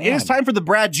right, Brad, it is time for the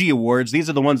Brad G Awards. These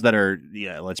are the ones that are,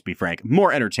 let's be frank,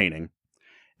 more entertaining.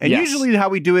 And usually how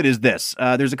we do it is this.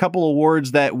 There's a couple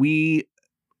awards that we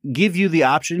give you the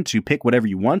option to pick whatever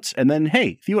you want. And then,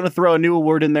 hey, if you want to throw a new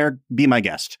award in there, be my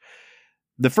guest.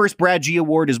 The first Brad G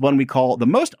Award is one we call the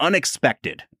most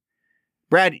unexpected.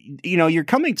 Brad, you're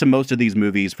coming to most of these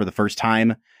movies for the first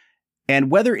time.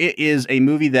 And whether it is a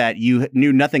movie that you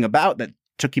knew nothing about that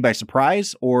took you by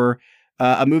surprise, or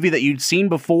a movie that you'd seen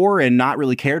before and not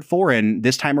really cared for, and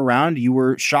this time around you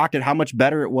were shocked at how much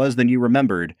better it was than you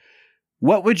remembered,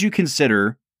 what would you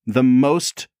consider the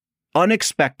most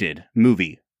unexpected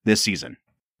movie this season?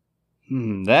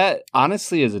 That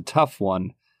honestly is a tough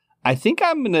one. I think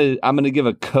I'm gonna give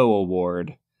a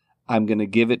co-award. I'm gonna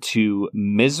give it to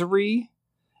Misery,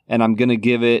 and I'm gonna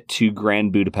give it to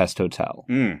Grand Budapest Hotel.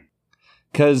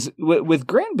 Because with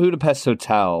Grand Budapest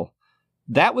Hotel,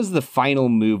 that was the final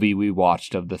movie we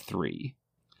watched of the 3.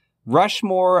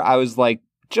 Rushmore, I was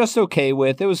just okay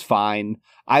with. It was fine.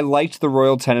 I liked the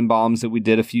Royal Tenenbaums that we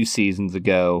did a few seasons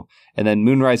ago. And then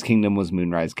Moonrise Kingdom was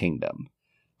Moonrise Kingdom.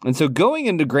 And so going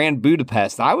into Grand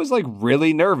Budapest, I was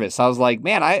really nervous. I was like,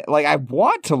 man, I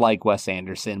want to like Wes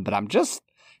Anderson, but I'm just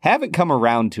haven't come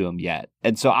around to him yet.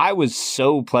 And so I was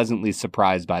so pleasantly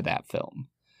surprised by that film.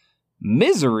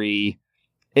 Misery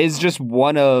is just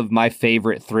one of my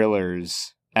favorite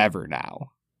thrillers ever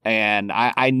now. And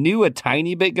I knew a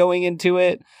tiny bit going into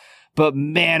it, but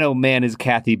man, oh man, is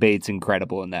Kathy Bates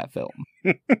incredible in that film.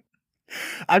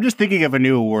 I'm just thinking of a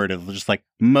new award of just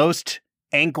most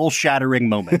ankle-shattering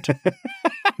moment.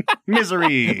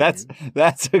 Misery. That's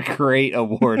a great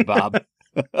award, Bob.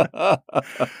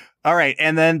 All right,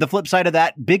 and then the flip side of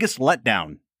that, biggest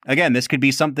letdown. Again, this could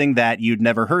be something that you'd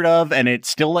never heard of and it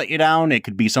still let you down. It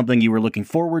could be something you were looking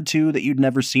forward to that you'd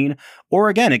never seen. Or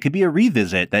again, it could be a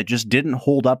revisit that just didn't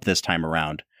hold up this time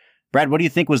around. Brad, what do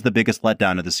you think was the biggest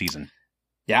letdown of the season?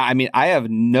 Yeah, I mean, I have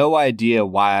no idea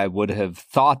why I would have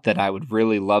thought that I would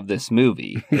really love this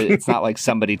movie. It's not like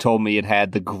somebody told me it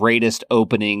had the greatest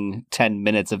opening 10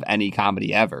 minutes of any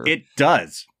comedy ever. It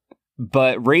does.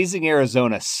 But Raising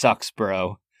Arizona sucks,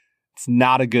 bro. It's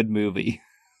not a good movie.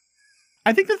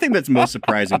 I think the thing that's most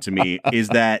surprising to me is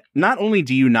that not only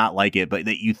do you not like it, but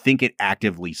that you think it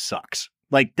actively sucks.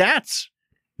 Like that's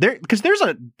there because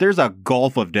there's a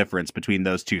gulf of difference between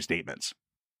those two statements.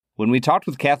 When we talked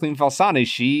with Kathleen Falsani,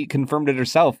 she confirmed it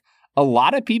herself. A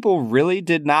lot of people really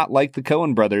did not like the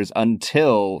Coen brothers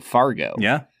until Fargo.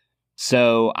 Yeah.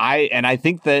 So I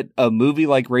think that a movie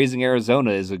like Raising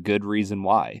Arizona is a good reason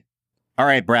why. All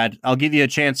right, Brad, I'll give you a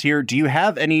chance here. Do you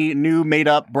have any new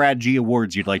made-up Brad G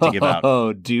awards you'd like to give out?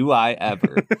 Oh, do I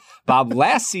ever. Bob,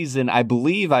 last season, I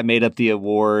believe I made up the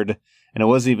award, and it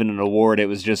wasn't even an award. It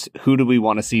was just, who do we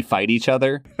want to see fight each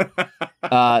other?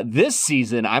 This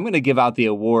season, I'm going to give out the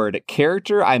award,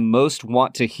 character I most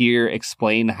want to hear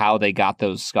explain how they got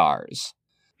those scars.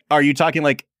 Are you talking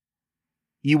like,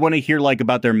 you want to hear like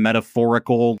about their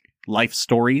metaphorical life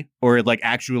story? Or like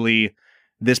actually...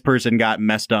 this person got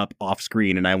messed up off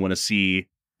screen and I want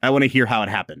to hear how it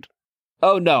happened.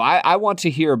 Oh, no, I want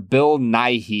to hear Bill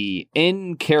Nighy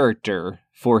in character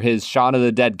for his Shaun of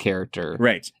the Dead character.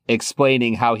 Right.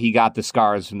 Explaining how he got the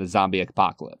scars from the zombie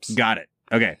apocalypse. Got it.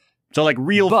 Okay. So like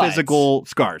real physical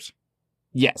scars.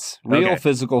 Yes. Real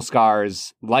physical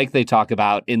scars like they talk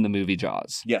about in the movie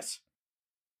Jaws. Yes.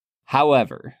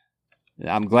 However,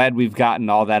 I'm glad we've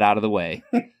gotten all that out of the way.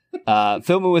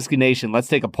 Film and Whiskey Nation, let's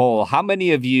take a poll. How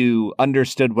many of you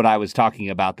understood what I was talking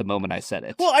about the moment I said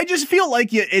it? Well, I just feel like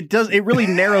it really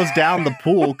narrows down the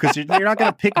pool because you're not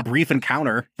going to pick Brief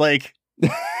Encounter. Like, you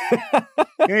know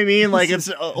what I mean? Like, it's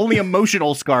only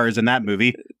emotional scars in that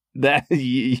movie. That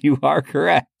you are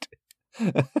correct.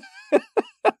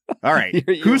 All right.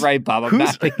 You're right, Bob.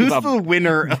 Who's the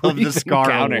winner of the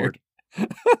Scar Award?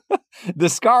 The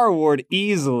Scar Award,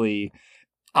 easily.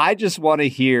 I just want to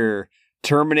hear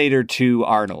Terminator 2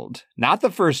 Arnold. Not the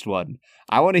first one.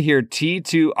 I want to hear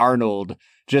T2 Arnold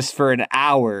just for an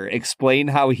hour explain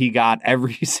how he got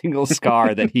every single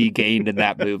scar that he gained in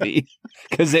that movie.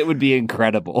 Because it would be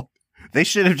incredible. They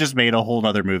should have just made a whole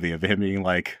other movie of him being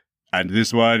like, and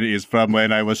this one is from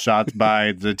when I was shot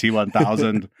by the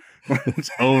T-1000. It's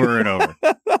over and over.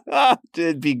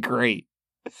 It'd be great.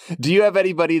 Do you have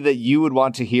anybody that you would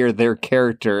want to hear their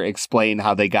character explain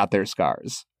how they got their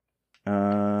scars?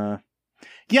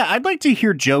 Yeah, I'd like to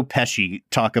hear Joe Pesci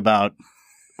talk about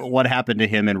what happened to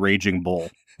him in Raging Bull.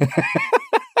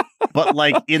 But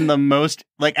like in the most,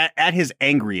 like at his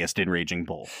angriest in Raging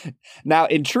Bull. Now,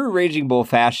 in true Raging Bull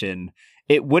fashion,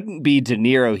 it wouldn't be De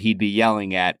Niro he'd be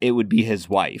yelling at. It would be his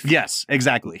wife. Yes,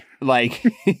 exactly. Like...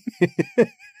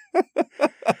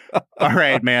 All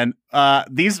right, man.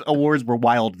 These awards were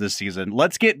wild this season.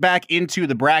 Let's get back into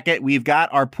the bracket. We've got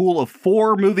our pool of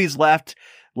 4 movies left.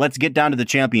 Let's get down to the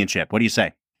championship. What do you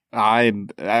say? I'm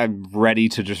ready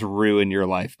to just ruin your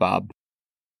life, Bob.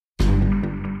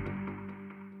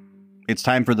 It's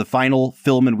time for the final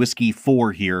Film and Whiskey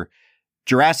 4 here.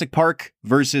 Jurassic Park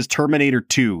versus Terminator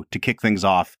 2 to kick things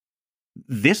off.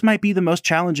 This might be the most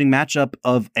challenging matchup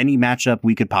of any matchup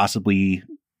we could possibly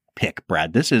pick,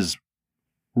 Brad. This is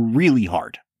really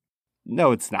hard.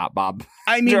 No, it's not, Bob.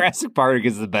 I mean, Jurassic Park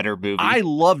is the better movie. I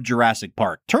love Jurassic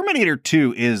Park. Terminator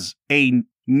 2 is a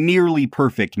nearly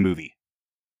perfect movie.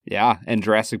 Yeah, and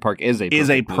Jurassic Park is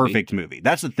a perfect movie.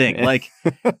 That's the thing. Like,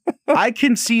 I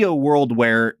can see a world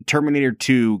where Terminator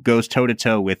 2 goes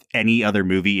toe-to-toe with any other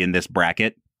movie in this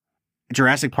bracket.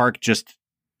 Jurassic Park just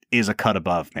is a cut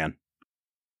above, man.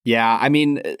 Yeah, I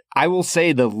mean, I will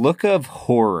say the look of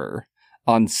horror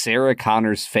on Sarah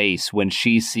Connor's face when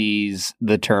she sees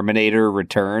the Terminator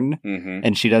return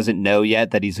and she doesn't know yet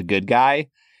that he's a good guy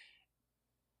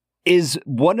is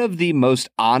one of the most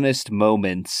honest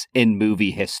moments in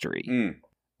movie history.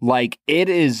 Like, it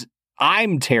is,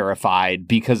 I'm terrified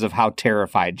because of how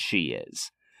terrified she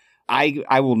is.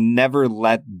 I will never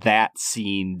let that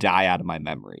scene die out of my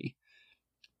memory.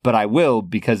 But I will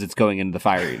because it's going into the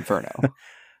fiery inferno.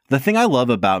 The thing I love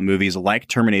about movies like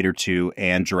Terminator 2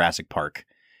 and Jurassic Park,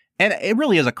 and it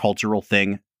really is a cultural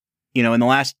thing, you know, in the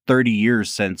last 30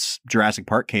 years since Jurassic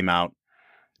Park came out,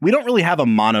 we don't really have a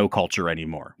monoculture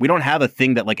anymore. We don't have a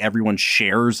thing that like everyone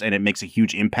shares and it makes a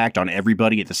huge impact on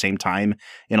everybody at the same time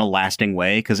in a lasting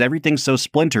way because everything's so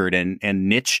splintered and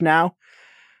niche now.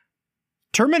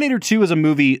 Terminator 2 is a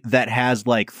movie that has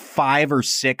like 5 or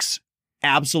 6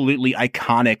 absolutely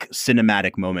iconic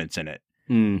cinematic moments in it.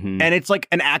 Mm-hmm. And it's like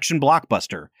an action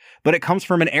blockbuster, but it comes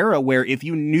from an era where if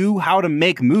you knew how to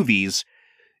make movies,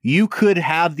 you could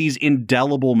have these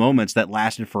indelible moments that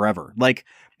lasted forever. Like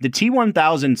the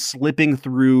T-1000 slipping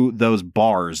through those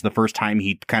bars the first time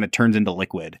he kind of turns into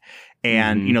liquid.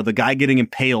 And, you know, the guy getting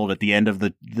impaled at the end of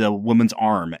the woman's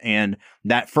arm. And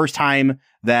that first time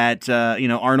that, you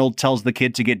know, Arnold tells the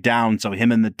kid to get down so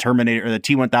him and the Terminator or the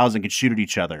T-1000 can shoot at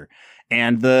each other.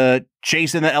 And the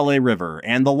chase in the LA River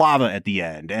and the lava at the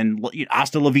end and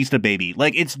Hasta La Vista Baby.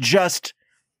 Like, it's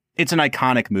an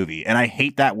iconic movie. And I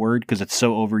hate that word because it's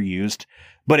so overused,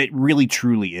 but it really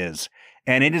truly is.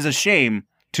 And it is a shame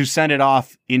to send it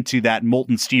off into that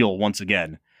molten steel once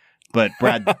again. But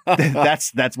Brad,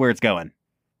 that's where it's going.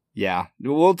 Yeah.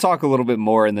 We'll talk a little bit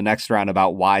more in the next round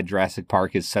about why Jurassic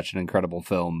Park is such an incredible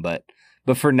film. But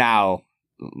for now,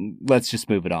 let's just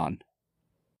move it on.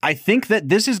 I think that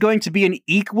this is going to be an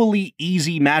equally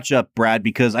easy matchup, Brad,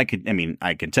 because I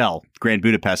can tell Grand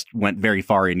Budapest went very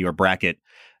far in your bracket.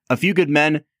 A Few Good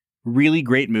Men, really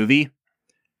great movie.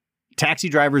 Taxi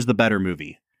Driver's the better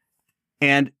movie.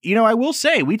 And, you know, I will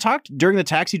say, we talked during the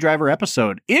Taxi Driver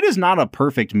episode, it is not a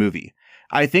perfect movie.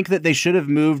 I think that they should have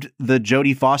moved the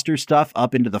Jodie Foster stuff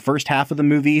up into the first half of the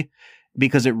movie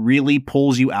because it really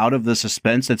pulls you out of the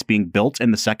suspense that's being built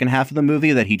in the second half of the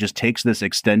movie, that he just takes this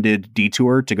extended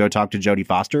detour to go talk to Jodie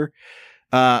Foster.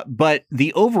 But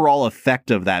the overall effect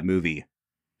of that movie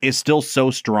is still so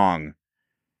strong.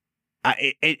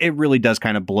 It really does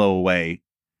kind of blow away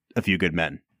A Few Good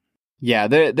Men. Yeah,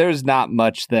 there's not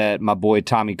much that my boy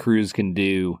Tommy Cruise can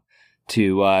do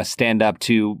to stand up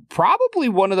to probably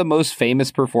one of the most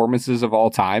famous performances of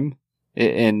all time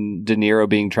in De Niro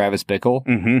being Travis Bickle.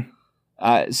 Mm-hmm.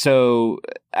 So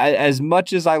as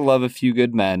much as I love A Few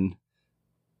Good Men,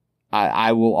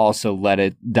 I will also let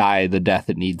it die the death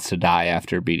it needs to die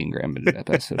after beating Grand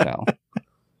Budapest Hotel.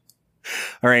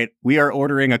 All right, we are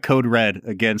ordering a code red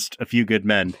against A Few Good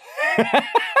Men.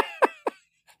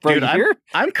 Dude,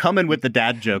 I'm coming with the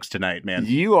dad jokes tonight, man.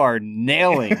 You are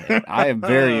nailing it. I am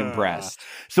very impressed.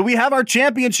 So we have our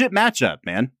championship matchup,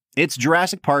 man. It's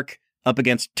Jurassic Park up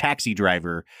against Taxi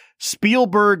Driver.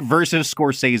 Spielberg versus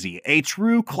Scorsese. A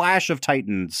true clash of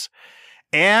titans.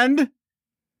 And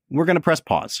we're going to press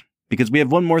pause because we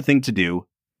have one more thing to do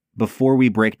before we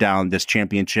break down this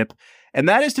championship. And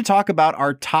that is to talk about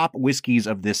our top whiskeys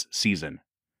of this season.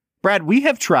 Brad, we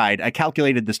have tried, I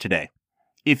calculated this today.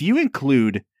 If you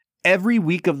include every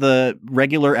week of the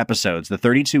regular episodes, the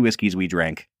 32 whiskeys we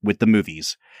drank with the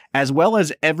movies, as well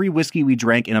as every whiskey we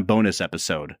drank in a bonus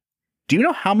episode, do you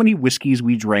know how many whiskeys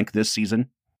we drank this season?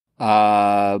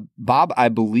 Bob, I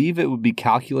believe it would be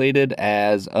calculated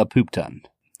as a poop ton.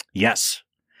 Yes.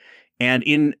 And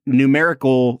in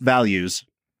numerical values,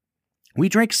 we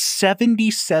drank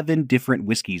 77 different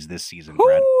whiskeys this season,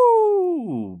 Brad.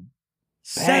 Ooh,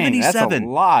 77. That's a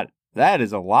lot. That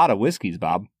is a lot of whiskeys,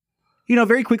 Bob. You know,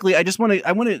 very quickly, I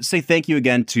want to say thank you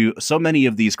again to so many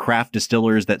of these craft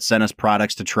distillers that sent us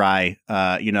products to try.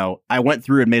 You know, I went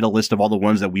through and made a list of all the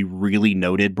ones that we really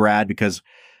noted, Brad, because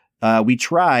we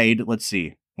tried, let's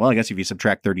see. Well, I guess if you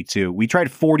subtract 32, we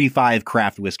tried 45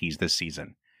 craft whiskeys this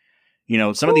season. You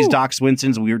know, some of these Doc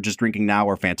Swinsons we were just drinking now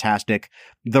are fantastic.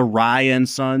 The Rye and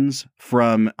Sons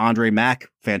from Andre Mack,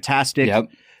 fantastic. Yep.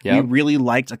 We really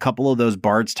liked a couple of those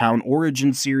Bardstown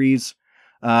Origin series.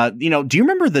 You know, do you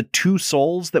remember the Two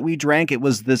Souls that we drank? It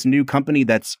was this new company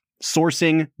that's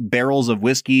sourcing barrels of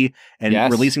whiskey and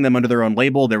releasing them under their own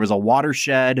label. There was a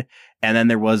Watershed, and then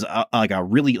there was a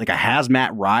hazmat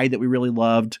rye that we really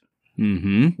loved.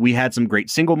 Mm-hmm. We had some great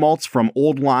single malts from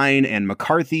Old Line and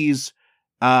McCarthy's.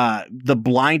 The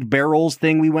Blind Barrels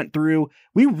thing we went through.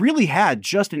 We really had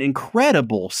just an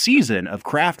incredible season of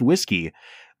craft whiskey.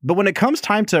 But when it comes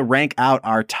time to rank out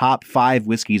our top 5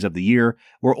 whiskeys of the year,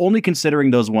 we're only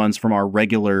considering those ones from our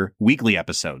regular weekly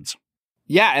episodes.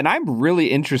 Yeah, and I'm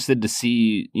really interested to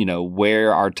see, you know,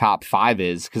 where our top 5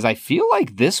 is, because I feel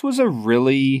like this was a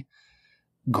really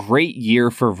great year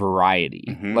for variety.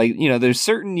 Mm-hmm. Like, you know, there's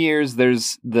certain years,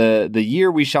 there's the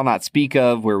year we shall not speak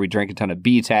of, where we drank a ton of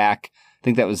BTAC. I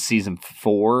think that was season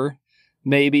 4,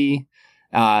 maybe.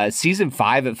 Season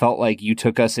 5, it felt like you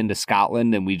took us into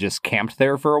Scotland and we just camped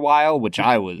there for a while, which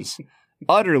I was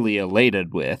utterly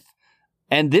elated with.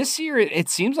 And this year, it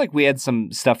seems like we had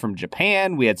some stuff from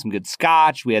Japan. We had some good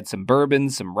scotch. We had some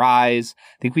bourbons, some ryes.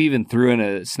 I think we even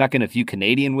snuck in a few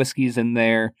Canadian whiskeys in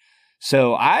there.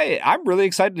 So I'm really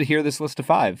excited to hear this list of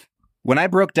 5. When I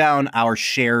broke down our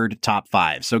shared top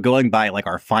 5, so going by like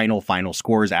our final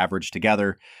scores averaged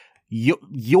together,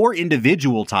 your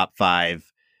individual top 5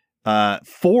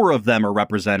 4 of them are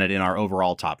represented in our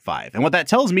overall top 5. And what that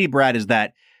tells me, Brad, is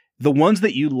that the ones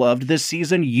that you loved this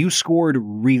season, you scored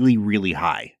really, really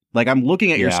high. Like, I'm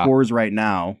looking at your scores right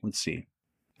now. Let's see.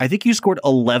 I think you scored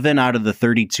 11 out of the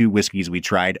 32 whiskeys we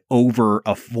tried over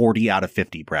a 40 out of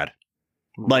 50, Brad.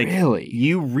 Like, really?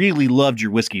 You really loved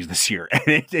your whiskeys this year.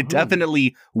 And it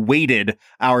definitely weighted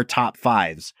our top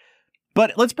 5s.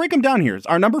 But let's break them down here.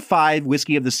 Our number 5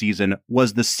 whiskey of the season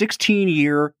was the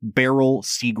 16-year Barrel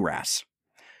Seagrass.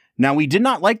 Now, we did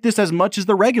not like this as much as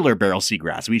the regular Barrel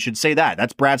Seagrass. We should say that.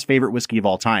 That's Brad's favorite whiskey of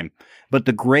all time. But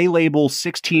the Gray Label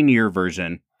 16-year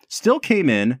version still came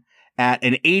in at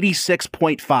an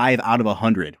 86.5 out of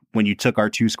 100 when you took our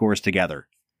 2 scores together.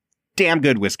 Damn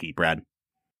good whiskey, Brad.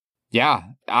 Yeah,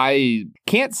 I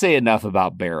can't say enough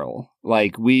about Barrel.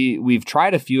 Like, we've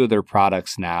tried a few of their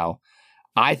products now.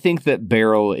 I think that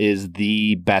Barrel is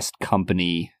the best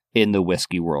company in the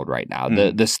whiskey world right now.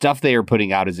 The stuff they are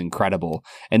putting out is incredible,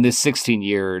 and this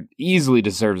 16-year easily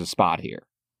deserves a spot here.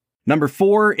 Number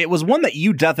 4, it was one that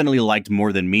you definitely liked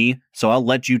more than me, so I'll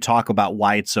let you talk about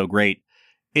why it's so great.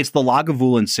 It's the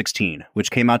Lagavulin 16,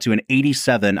 which came out to an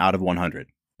 87 out of 100.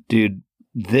 Dude,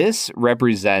 this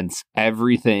represents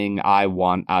everything I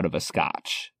want out of a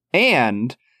scotch.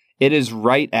 And it is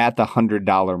right at the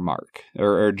 $100 mark,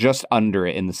 or just under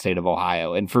it in the state of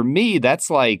Ohio. And for me, that's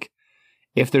like,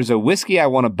 if there's a whiskey I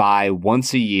want to buy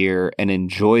once a year and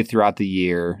enjoy throughout the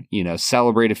year,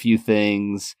 celebrate a few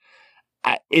things,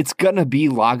 it's going to be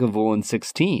Lagavulin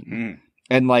 16.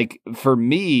 And like, for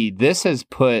me, this has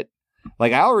put,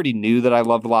 like, I already knew that I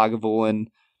loved Lagavulin,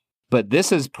 but this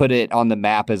has put it on the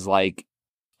map as like,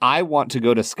 I want to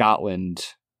go to Scotland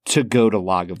to go to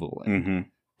Lagavulin.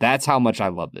 That's how much I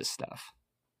love this stuff.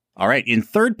 All right. In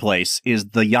third place is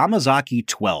the Yamazaki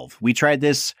 12. We tried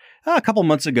this a couple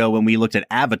months ago when we looked at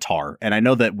Avatar, and I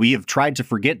know that we have tried to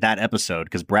forget that episode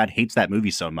because Brad hates that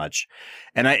movie so much.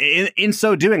 And in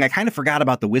so doing, I kind of forgot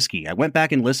about the whiskey. I went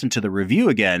back and listened to the review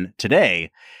again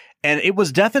today, and it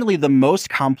was definitely the most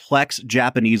complex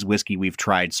Japanese whiskey we've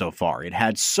tried so far. It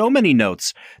had so many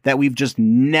notes that we've just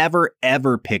never,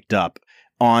 ever picked up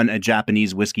on a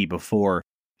Japanese whiskey before.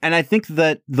 And I think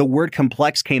that the word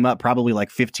complex came up probably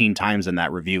like 15 times in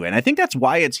that review. And I think that's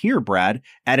why it's here, Brad,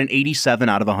 at an 87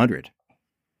 out of 100.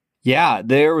 Yeah,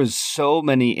 there was so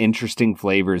many interesting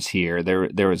flavors here.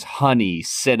 There was honey,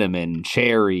 cinnamon,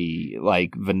 cherry,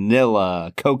 like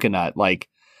vanilla, coconut. Like,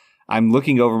 I'm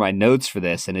looking over my notes for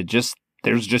this, and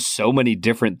there's just so many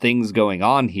different things going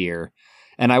on here.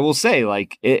 And I will say,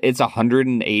 like, it's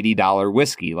 $180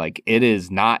 whiskey. Like, it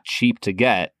is not cheap to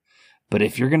get. But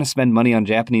if you're going to spend money on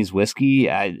Japanese whiskey,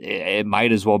 it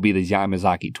might as well be the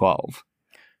Yamazaki 12.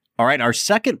 All right, our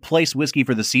second place whiskey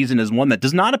for the season is one that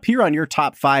does not appear on your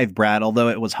top 5, Brad, although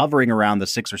it was hovering around the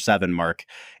 6 or 7 mark.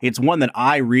 It's one that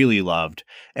I really loved,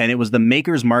 and it was the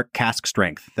Maker's Mark Cask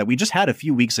Strength that we just had a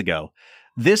few weeks ago.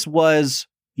 This was,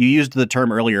 you used the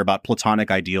term earlier about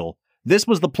platonic ideal. This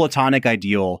was the platonic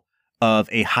ideal of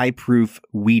a high-proof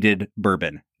wheated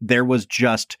bourbon. There was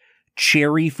just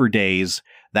cherry for days.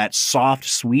 That soft,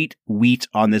 sweet wheat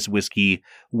on this whiskey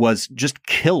was just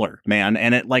killer, man.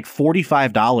 And at like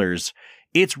 $45,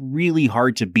 it's really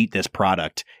hard to beat this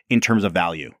product in terms of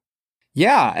value.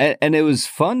 Yeah, and it was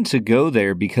fun to go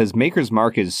there because Maker's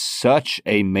Mark is such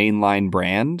a mainline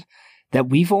brand that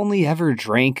we've only ever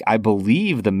drank, I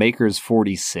believe, the Maker's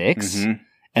 46,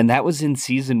 and that was in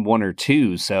season 1 or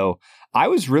 2. So I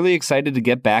was really excited to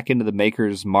get back into the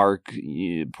Maker's Mark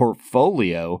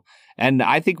portfolio. And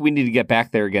I think we need to get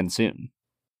back there again soon.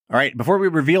 All right, before we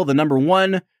reveal the number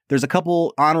 1, there's a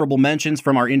couple honorable mentions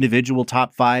from our individual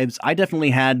top 5s. I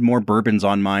definitely had more bourbons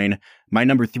on mine. My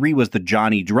number 3 was the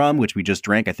Johnny Drum, which we just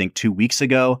drank, I think, 2 weeks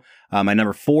ago. My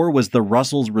number 4 was the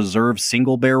Russell's Reserve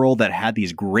Single Barrel that had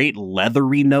these great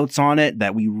leathery notes on it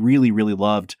that we really, really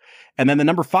loved. And then the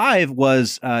number 5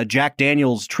 was Jack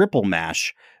Daniel's Triple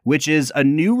Mash, which is a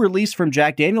new release from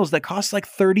Jack Daniel's that costs like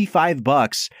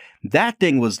 $35. That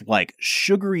thing was like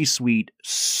sugary sweet,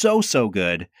 so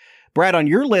good. Brad, on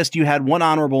your list, you had one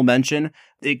honorable mention.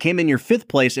 It came in your 5th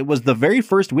place. It was the very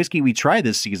first whiskey we tried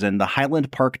this season, the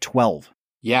Highland Park 12.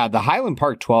 Yeah, the Highland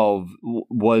Park 12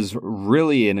 was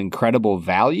really an incredible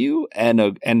value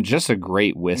and just a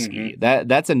great whiskey.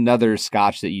 That's another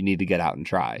scotch that you need to get out and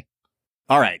try.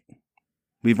 All right.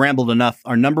 We've rambled enough.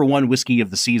 Our number 1 whiskey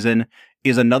of the season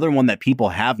is another one that people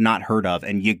have not heard of,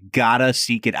 and you gotta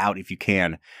seek it out if you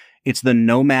can. It's the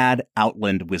Nomad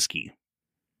Outland whiskey.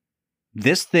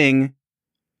 This thing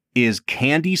is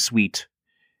candy sweet.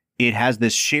 It has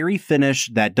this sherry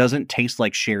finish that doesn't taste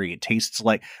like sherry. It tastes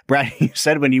like, Brad, you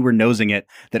said when you were nosing it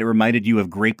that it reminded you of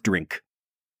grape drink.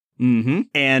 Mm-hmm.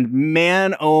 And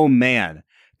man, oh man,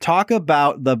 talk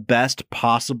about the best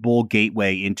possible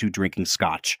gateway into drinking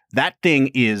scotch. That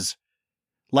thing is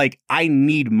like, I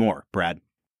need more, Brad.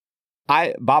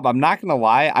 Bob, I'm not going to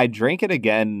lie. I drank it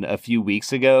again a few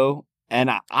weeks ago, and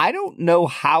I don't know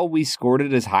how we scored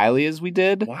it as highly as we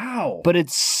did. Wow. But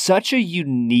it's such a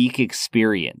unique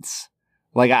experience.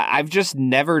 Like, I've just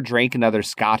never drank another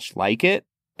scotch like it.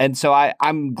 And so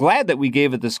I'm glad that we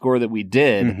gave it the score that we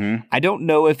did. Mm-hmm. I don't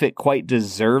know if it quite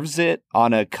deserves it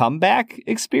on a comeback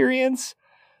experience,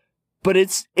 but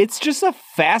it's just a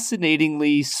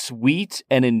fascinatingly sweet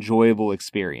and enjoyable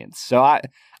experience. So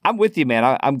I'm with you,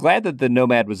 man. I'm glad that the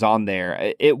Nomad was on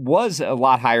there. It was a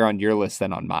lot higher on your list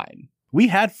than on mine. We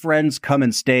had friends come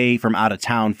and stay from out of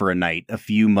town for a night a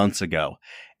few months ago,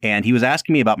 and he was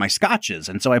asking me about my scotches.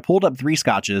 And so I pulled up 3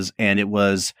 scotches, and it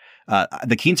was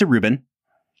the Quinta Reuben,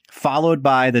 followed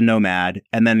by the Nomad,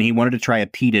 and then he wanted to try a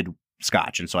peated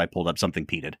scotch, and so I pulled up something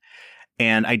peated.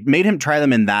 And I made him try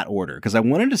them in that order, because I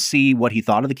wanted to see what he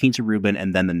thought of the Quinta Reuben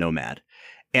and then the Nomad.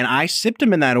 And I sipped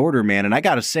him in that order, man, and I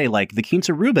gotta say, like, the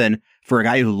Quinta Reuben, for a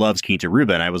guy who loves Quinta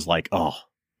Reuben, I was like, oh,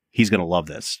 he's gonna love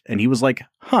this. And he was like,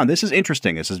 huh, this is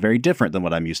interesting. This is very different than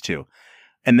what I'm used to.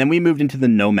 And then we moved into the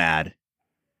Nomad,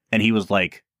 and he was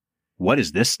like, what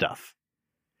is this stuff?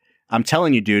 I'm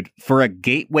telling you, dude, for a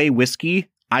gateway whiskey,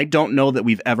 I don't know that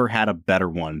we've ever had a better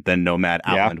one than Nomad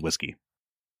Outland whiskey.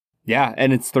 Yeah,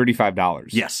 and it's $35.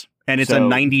 Yes, and it's a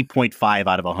 90.5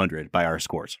 out of 100 by our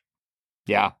scores.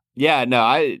 Yeah. Yeah, no,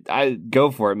 I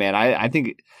go for it, man. I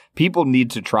think people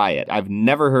need to try it. I've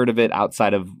never heard of it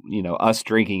outside of, us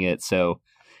drinking it. So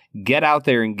get out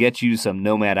there and get you some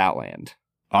Nomad Outland.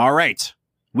 All right.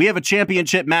 We have a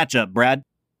championship matchup, Brad.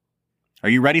 Are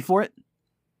you ready for it?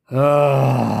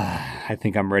 I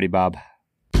think I'm ready, Bob.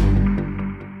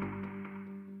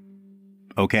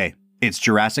 Okay, it's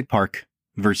Jurassic Park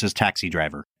versus Taxi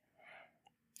Driver.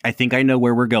 I think I know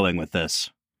where we're going with this.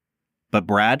 But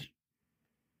Brad,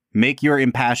 make your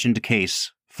impassioned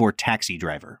case for Taxi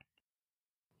Driver.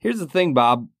 Here's the thing,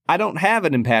 Bob. I don't have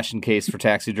an impassioned case for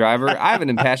Taxi Driver. I have an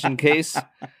impassioned case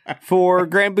for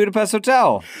Grand Budapest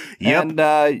Hotel. Yep.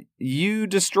 And you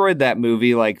destroyed that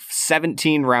movie like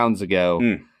 17 rounds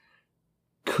ago.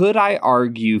 Could I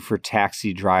argue for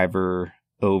Taxi Driver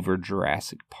over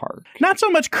Jurassic Park? Not so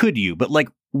much could you, but like,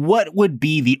 what would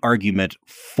be the argument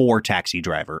for Taxi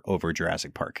Driver over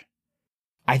Jurassic Park?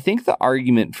 I think the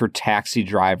argument for Taxi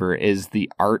Driver is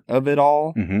the art of it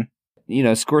all. Mm-hmm.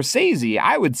 Scorsese,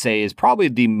 I would say, is probably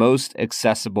the most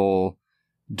accessible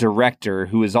director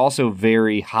who is also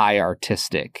very high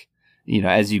artistic,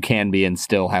 as you can be and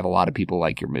still have a lot of people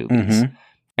like your movies. Mm-hmm.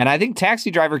 And I think Taxi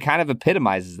Driver kind of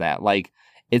epitomizes that. Like,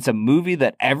 it's a movie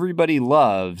that everybody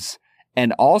loves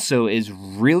and also is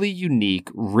really unique,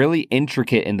 really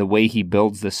intricate in the way he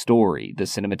builds the story. The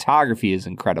cinematography is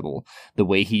incredible. The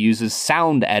way he uses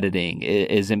sound editing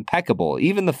is impeccable.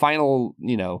 Even the final,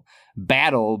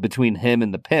 battle between him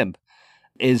and the pimp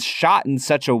is shot in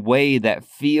such a way that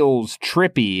feels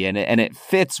trippy and it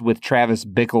fits with Travis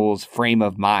Bickle's frame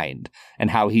of mind and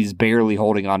how he's barely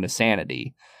holding on to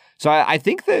sanity. So I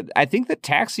think that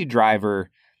Taxi Driver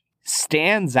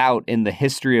stands out in the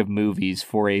history of movies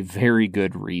for a very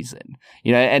good reason,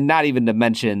 and not even to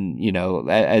mention,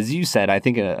 as you said, I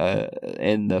think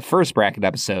in the first bracket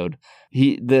episode,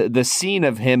 the scene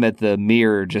of him at the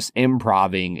mirror just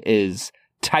improvising is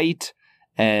tight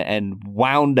and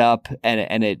wound up,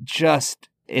 and it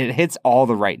hits all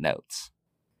the right notes.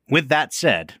 With that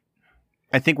said,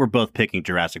 I think we're both picking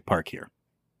Jurassic Park here.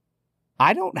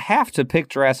 I don't have to pick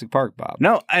Jurassic Park, Bob.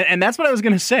 No, and that's what I was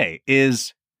going to say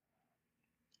is,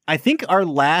 I think our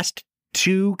last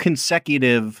 2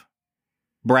 consecutive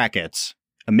brackets,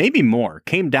 maybe more,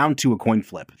 came down to a coin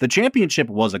flip. The championship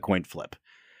was a coin flip.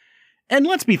 And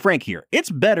let's be frank here,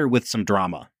 it's better with some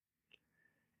drama.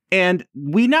 And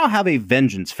we now have a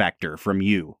vengeance factor from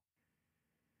you.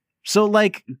 So,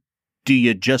 do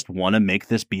you just want to make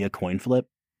this be a coin flip?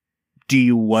 Do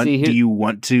you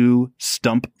want to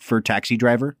stump for Taxi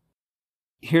Driver?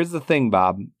 Here's the thing,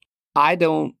 Bob. I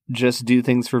don't just do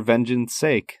things for vengeance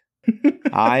sake.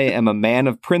 I am a man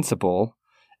of principle,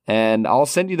 and I'll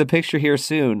send you the picture here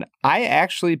soon. I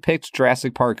actually picked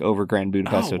Jurassic Park over Grand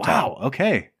Budapest Hotel. Wow,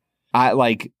 okay.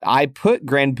 I put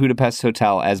Grand Budapest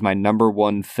Hotel as my number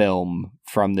 1 film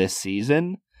from this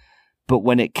season, but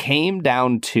when it came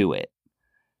down to it,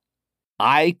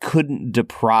 I couldn't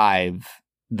deprive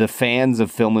the fans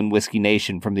of Film and Whiskey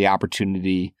Nation from the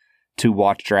opportunity to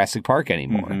watch Jurassic Park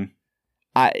anymore.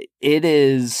 Mm-hmm. It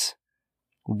is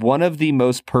one of the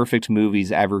most perfect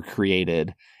movies ever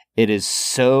created. It is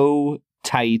so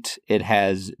tight. It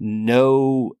has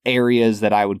no areas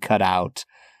that I would cut out.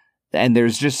 And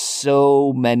there's just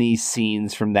so many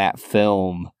scenes from that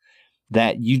film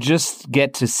that you just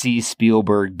get to see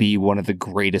Spielberg be one of the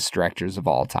greatest directors of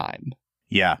all time.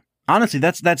 Yeah. Honestly,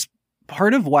 that's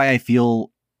part of why I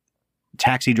feel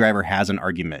Taxi Driver has an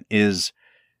argument is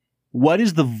what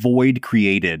is the void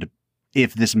created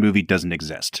if this movie doesn't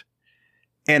exist?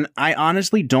 And I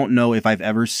honestly don't know if I've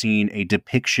ever seen a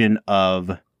depiction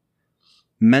of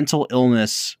mental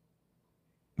illness,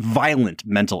 violent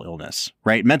mental illness,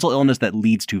 right? Mental illness that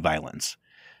leads to violence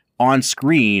on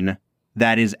screen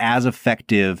that is as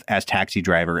effective as Taxi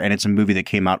Driver. And it's a movie that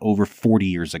came out over 40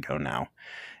 years ago now.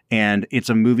 And it's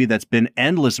a movie that's been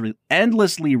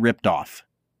endlessly ripped off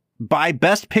by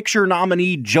Best Picture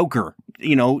nominee Joker,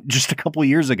 just a couple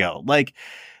years ago. Like,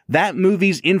 that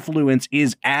movie's influence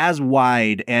is as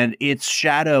wide and its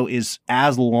shadow is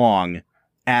as long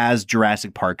as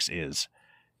Jurassic Park's is.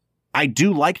 I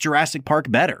do like Jurassic Park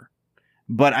better,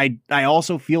 but I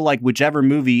also feel like whichever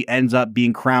movie ends up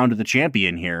being crowned the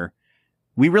champion here,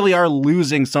 we really are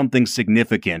losing something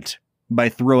significant by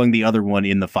throwing the other one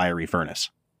in the fiery furnace.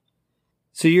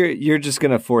 So you're just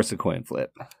going to force a coin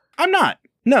flip? I'm not.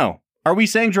 No. Are we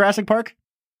saying Jurassic Park?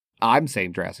 I'm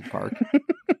saying Jurassic Park.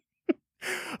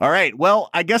 All right. Well,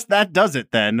 I guess that does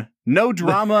it then. No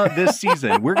drama this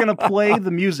season. We're going to play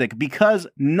the music because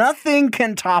nothing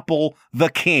can topple the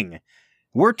king.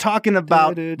 We're talking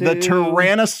about the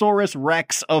Tyrannosaurus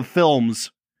Rex of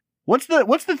films. What's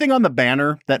the thing on the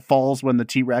banner that falls when the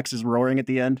T-Rex is roaring at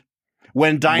the end?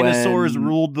 When dinosaurs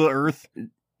ruled the earth?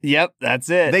 Yep,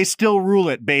 that's it. They still rule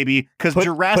it, baby. Because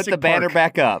Jurassic Park. Put the banner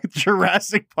back up.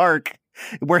 Jurassic Park.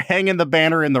 We're hanging the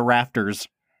banner in the rafters.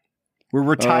 We're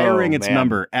retiring its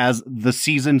number as the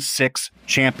season 6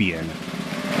 champion.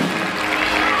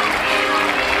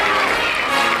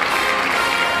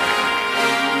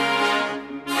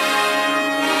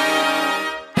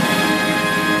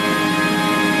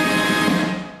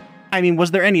 I mean,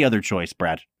 was there any other choice,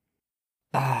 Brad?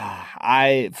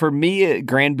 For me,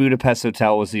 Grand Budapest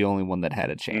Hotel was the only one that had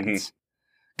a chance.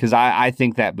 Because I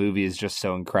think that movie is just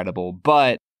so incredible.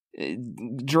 But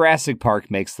Jurassic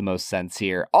Park makes the most sense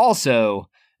here. Also,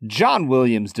 John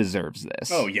Williams deserves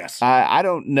this. Oh, yes. I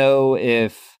don't know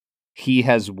if he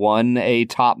has won a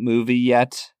top movie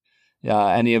yet,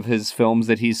 any of his films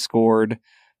that he's scored.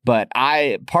 But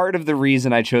part of the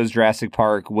reason I chose Jurassic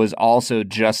Park was also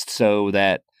just so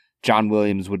that John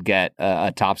Williams would get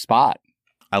a top spot.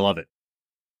 I love it.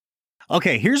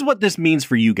 Okay, here's what this means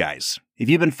for you guys. If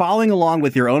you've been following along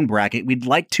with your own bracket, we'd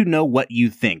like to know what you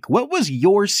think. What was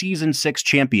your season 6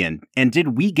 champion, and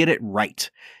did we get it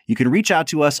right? You can reach out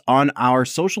to us on our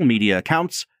social media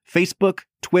accounts, Facebook,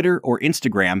 Twitter, or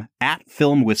Instagram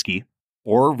 @FilmWhiskey.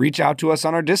 Or reach out to us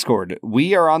on our Discord.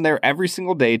 We are on there every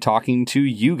single day talking to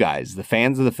you guys, the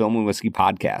fans of the Film and Whiskey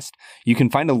podcast. You can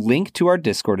find a link to our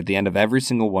Discord at the end of every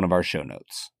single one of our show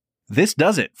notes. This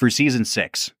does it for season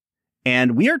 6.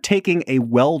 And we are taking a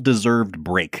well-deserved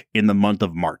break in the month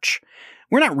of March.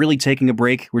 We're not really taking a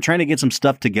break. We're trying to get some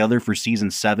stuff together for season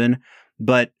 7,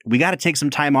 but we got to take some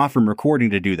time off from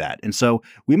recording to do that. And so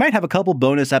we might have a couple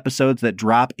bonus episodes that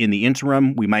drop in the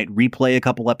interim. We might replay a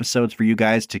couple episodes for you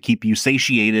guys to keep you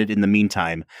satiated in the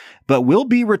meantime. But we'll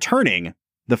be returning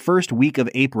the first week of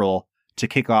April to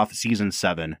kick off season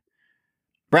 7.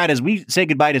 Brad, as we say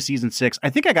goodbye to season 6,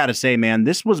 I think I got to say, man,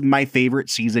 this was my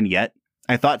favorite season yet.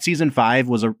 I thought season 5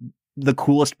 was the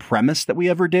coolest premise that we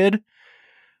ever did.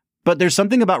 But there's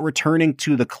something about returning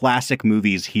to the classic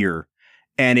movies here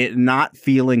and it not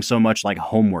feeling so much like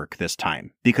homework this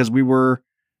time, because we were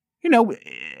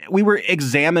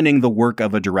examining the work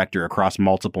of a director across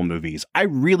multiple movies. I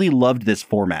really loved this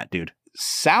format, dude.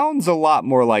 Sounds a lot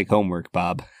more like homework,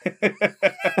 Bob.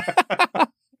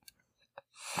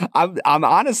 I'm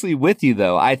honestly with you,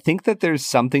 though. I think that there's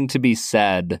something to be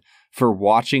said for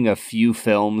watching a few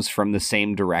films from the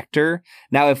same director.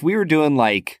 Now, if we were doing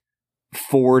like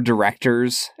 4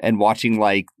 directors and watching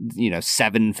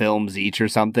 7 films each or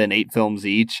something, 8 films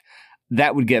each,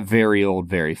 that would get very old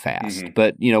very fast.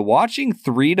 But, watching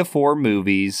 3 to 4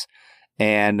 movies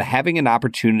and having an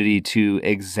opportunity to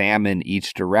examine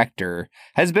each director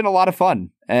has been a lot of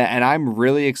fun. And I'm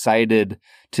really excited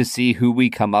to see who we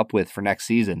come up with for next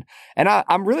season. And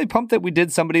I'm really pumped that we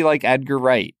did somebody like Edgar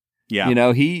Wright.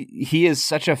 Yeah. He is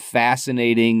such a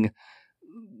fascinating,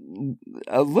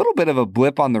 a little bit of a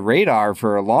blip on the radar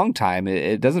for a long time.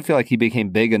 It doesn't feel like he became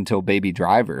big until Baby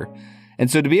Driver.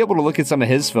 And so to be able to look at some of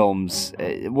his films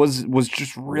was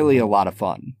just really a lot of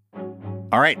fun.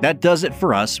 All right, that does it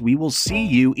for us. We will see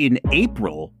you in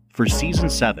April for season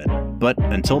 7. But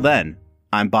until then,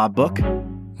 I'm Bob Book.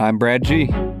 I'm Brad G.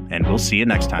 And we'll see you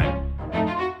next time.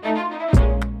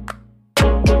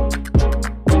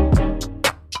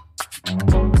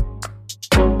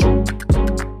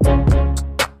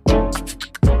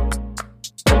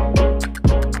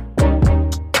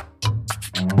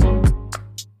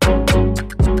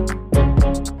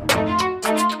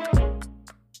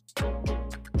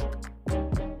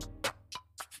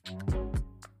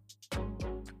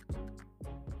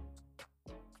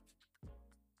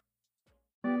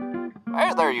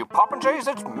 Hey there, you popinjays,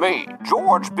 it's me,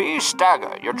 George B.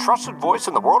 Stagger, your trusted voice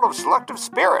in the world of selective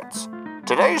spirits.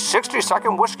 Today's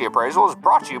 60-second whiskey appraisal is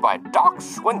brought to you by Doc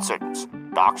Swinson's.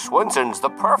 Doc Swinson's, the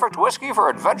perfect whiskey for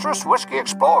adventurous whiskey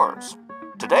explorers.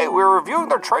 Today we're reviewing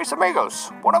their Tres Amigos,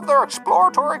 one of their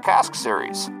exploratory cask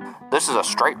series. This is a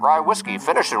straight rye whiskey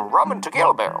finished in rum and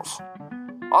tequila barrels.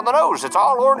 On the nose, it's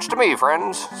all orange to me,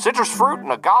 friends. Citrus fruit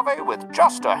and agave with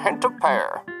just a hint of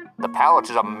pear. The palate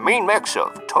is a mean mix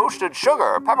of toasted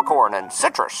sugar, peppercorn, and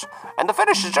citrus, and the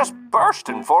finish is just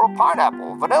bursting full of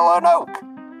pineapple, vanilla, and oak.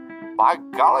 By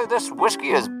golly, this whiskey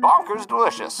is bonkers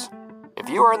delicious. If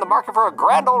you are in the market for a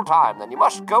grand old time, then you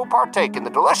must go partake in the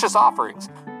delicious offerings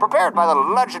prepared by the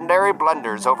legendary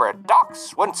blenders over at Doc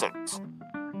Swinson's.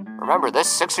 Remember,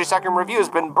 this 60-second review has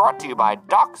been brought to you by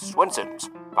Doc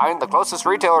Swinson's. Find the closest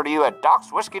retailer to you at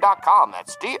docswhiskey.com.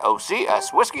 That's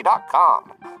DOCS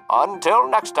whiskey.com. Until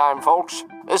next time, folks,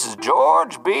 this is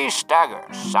George B. Stagger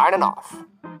signing off.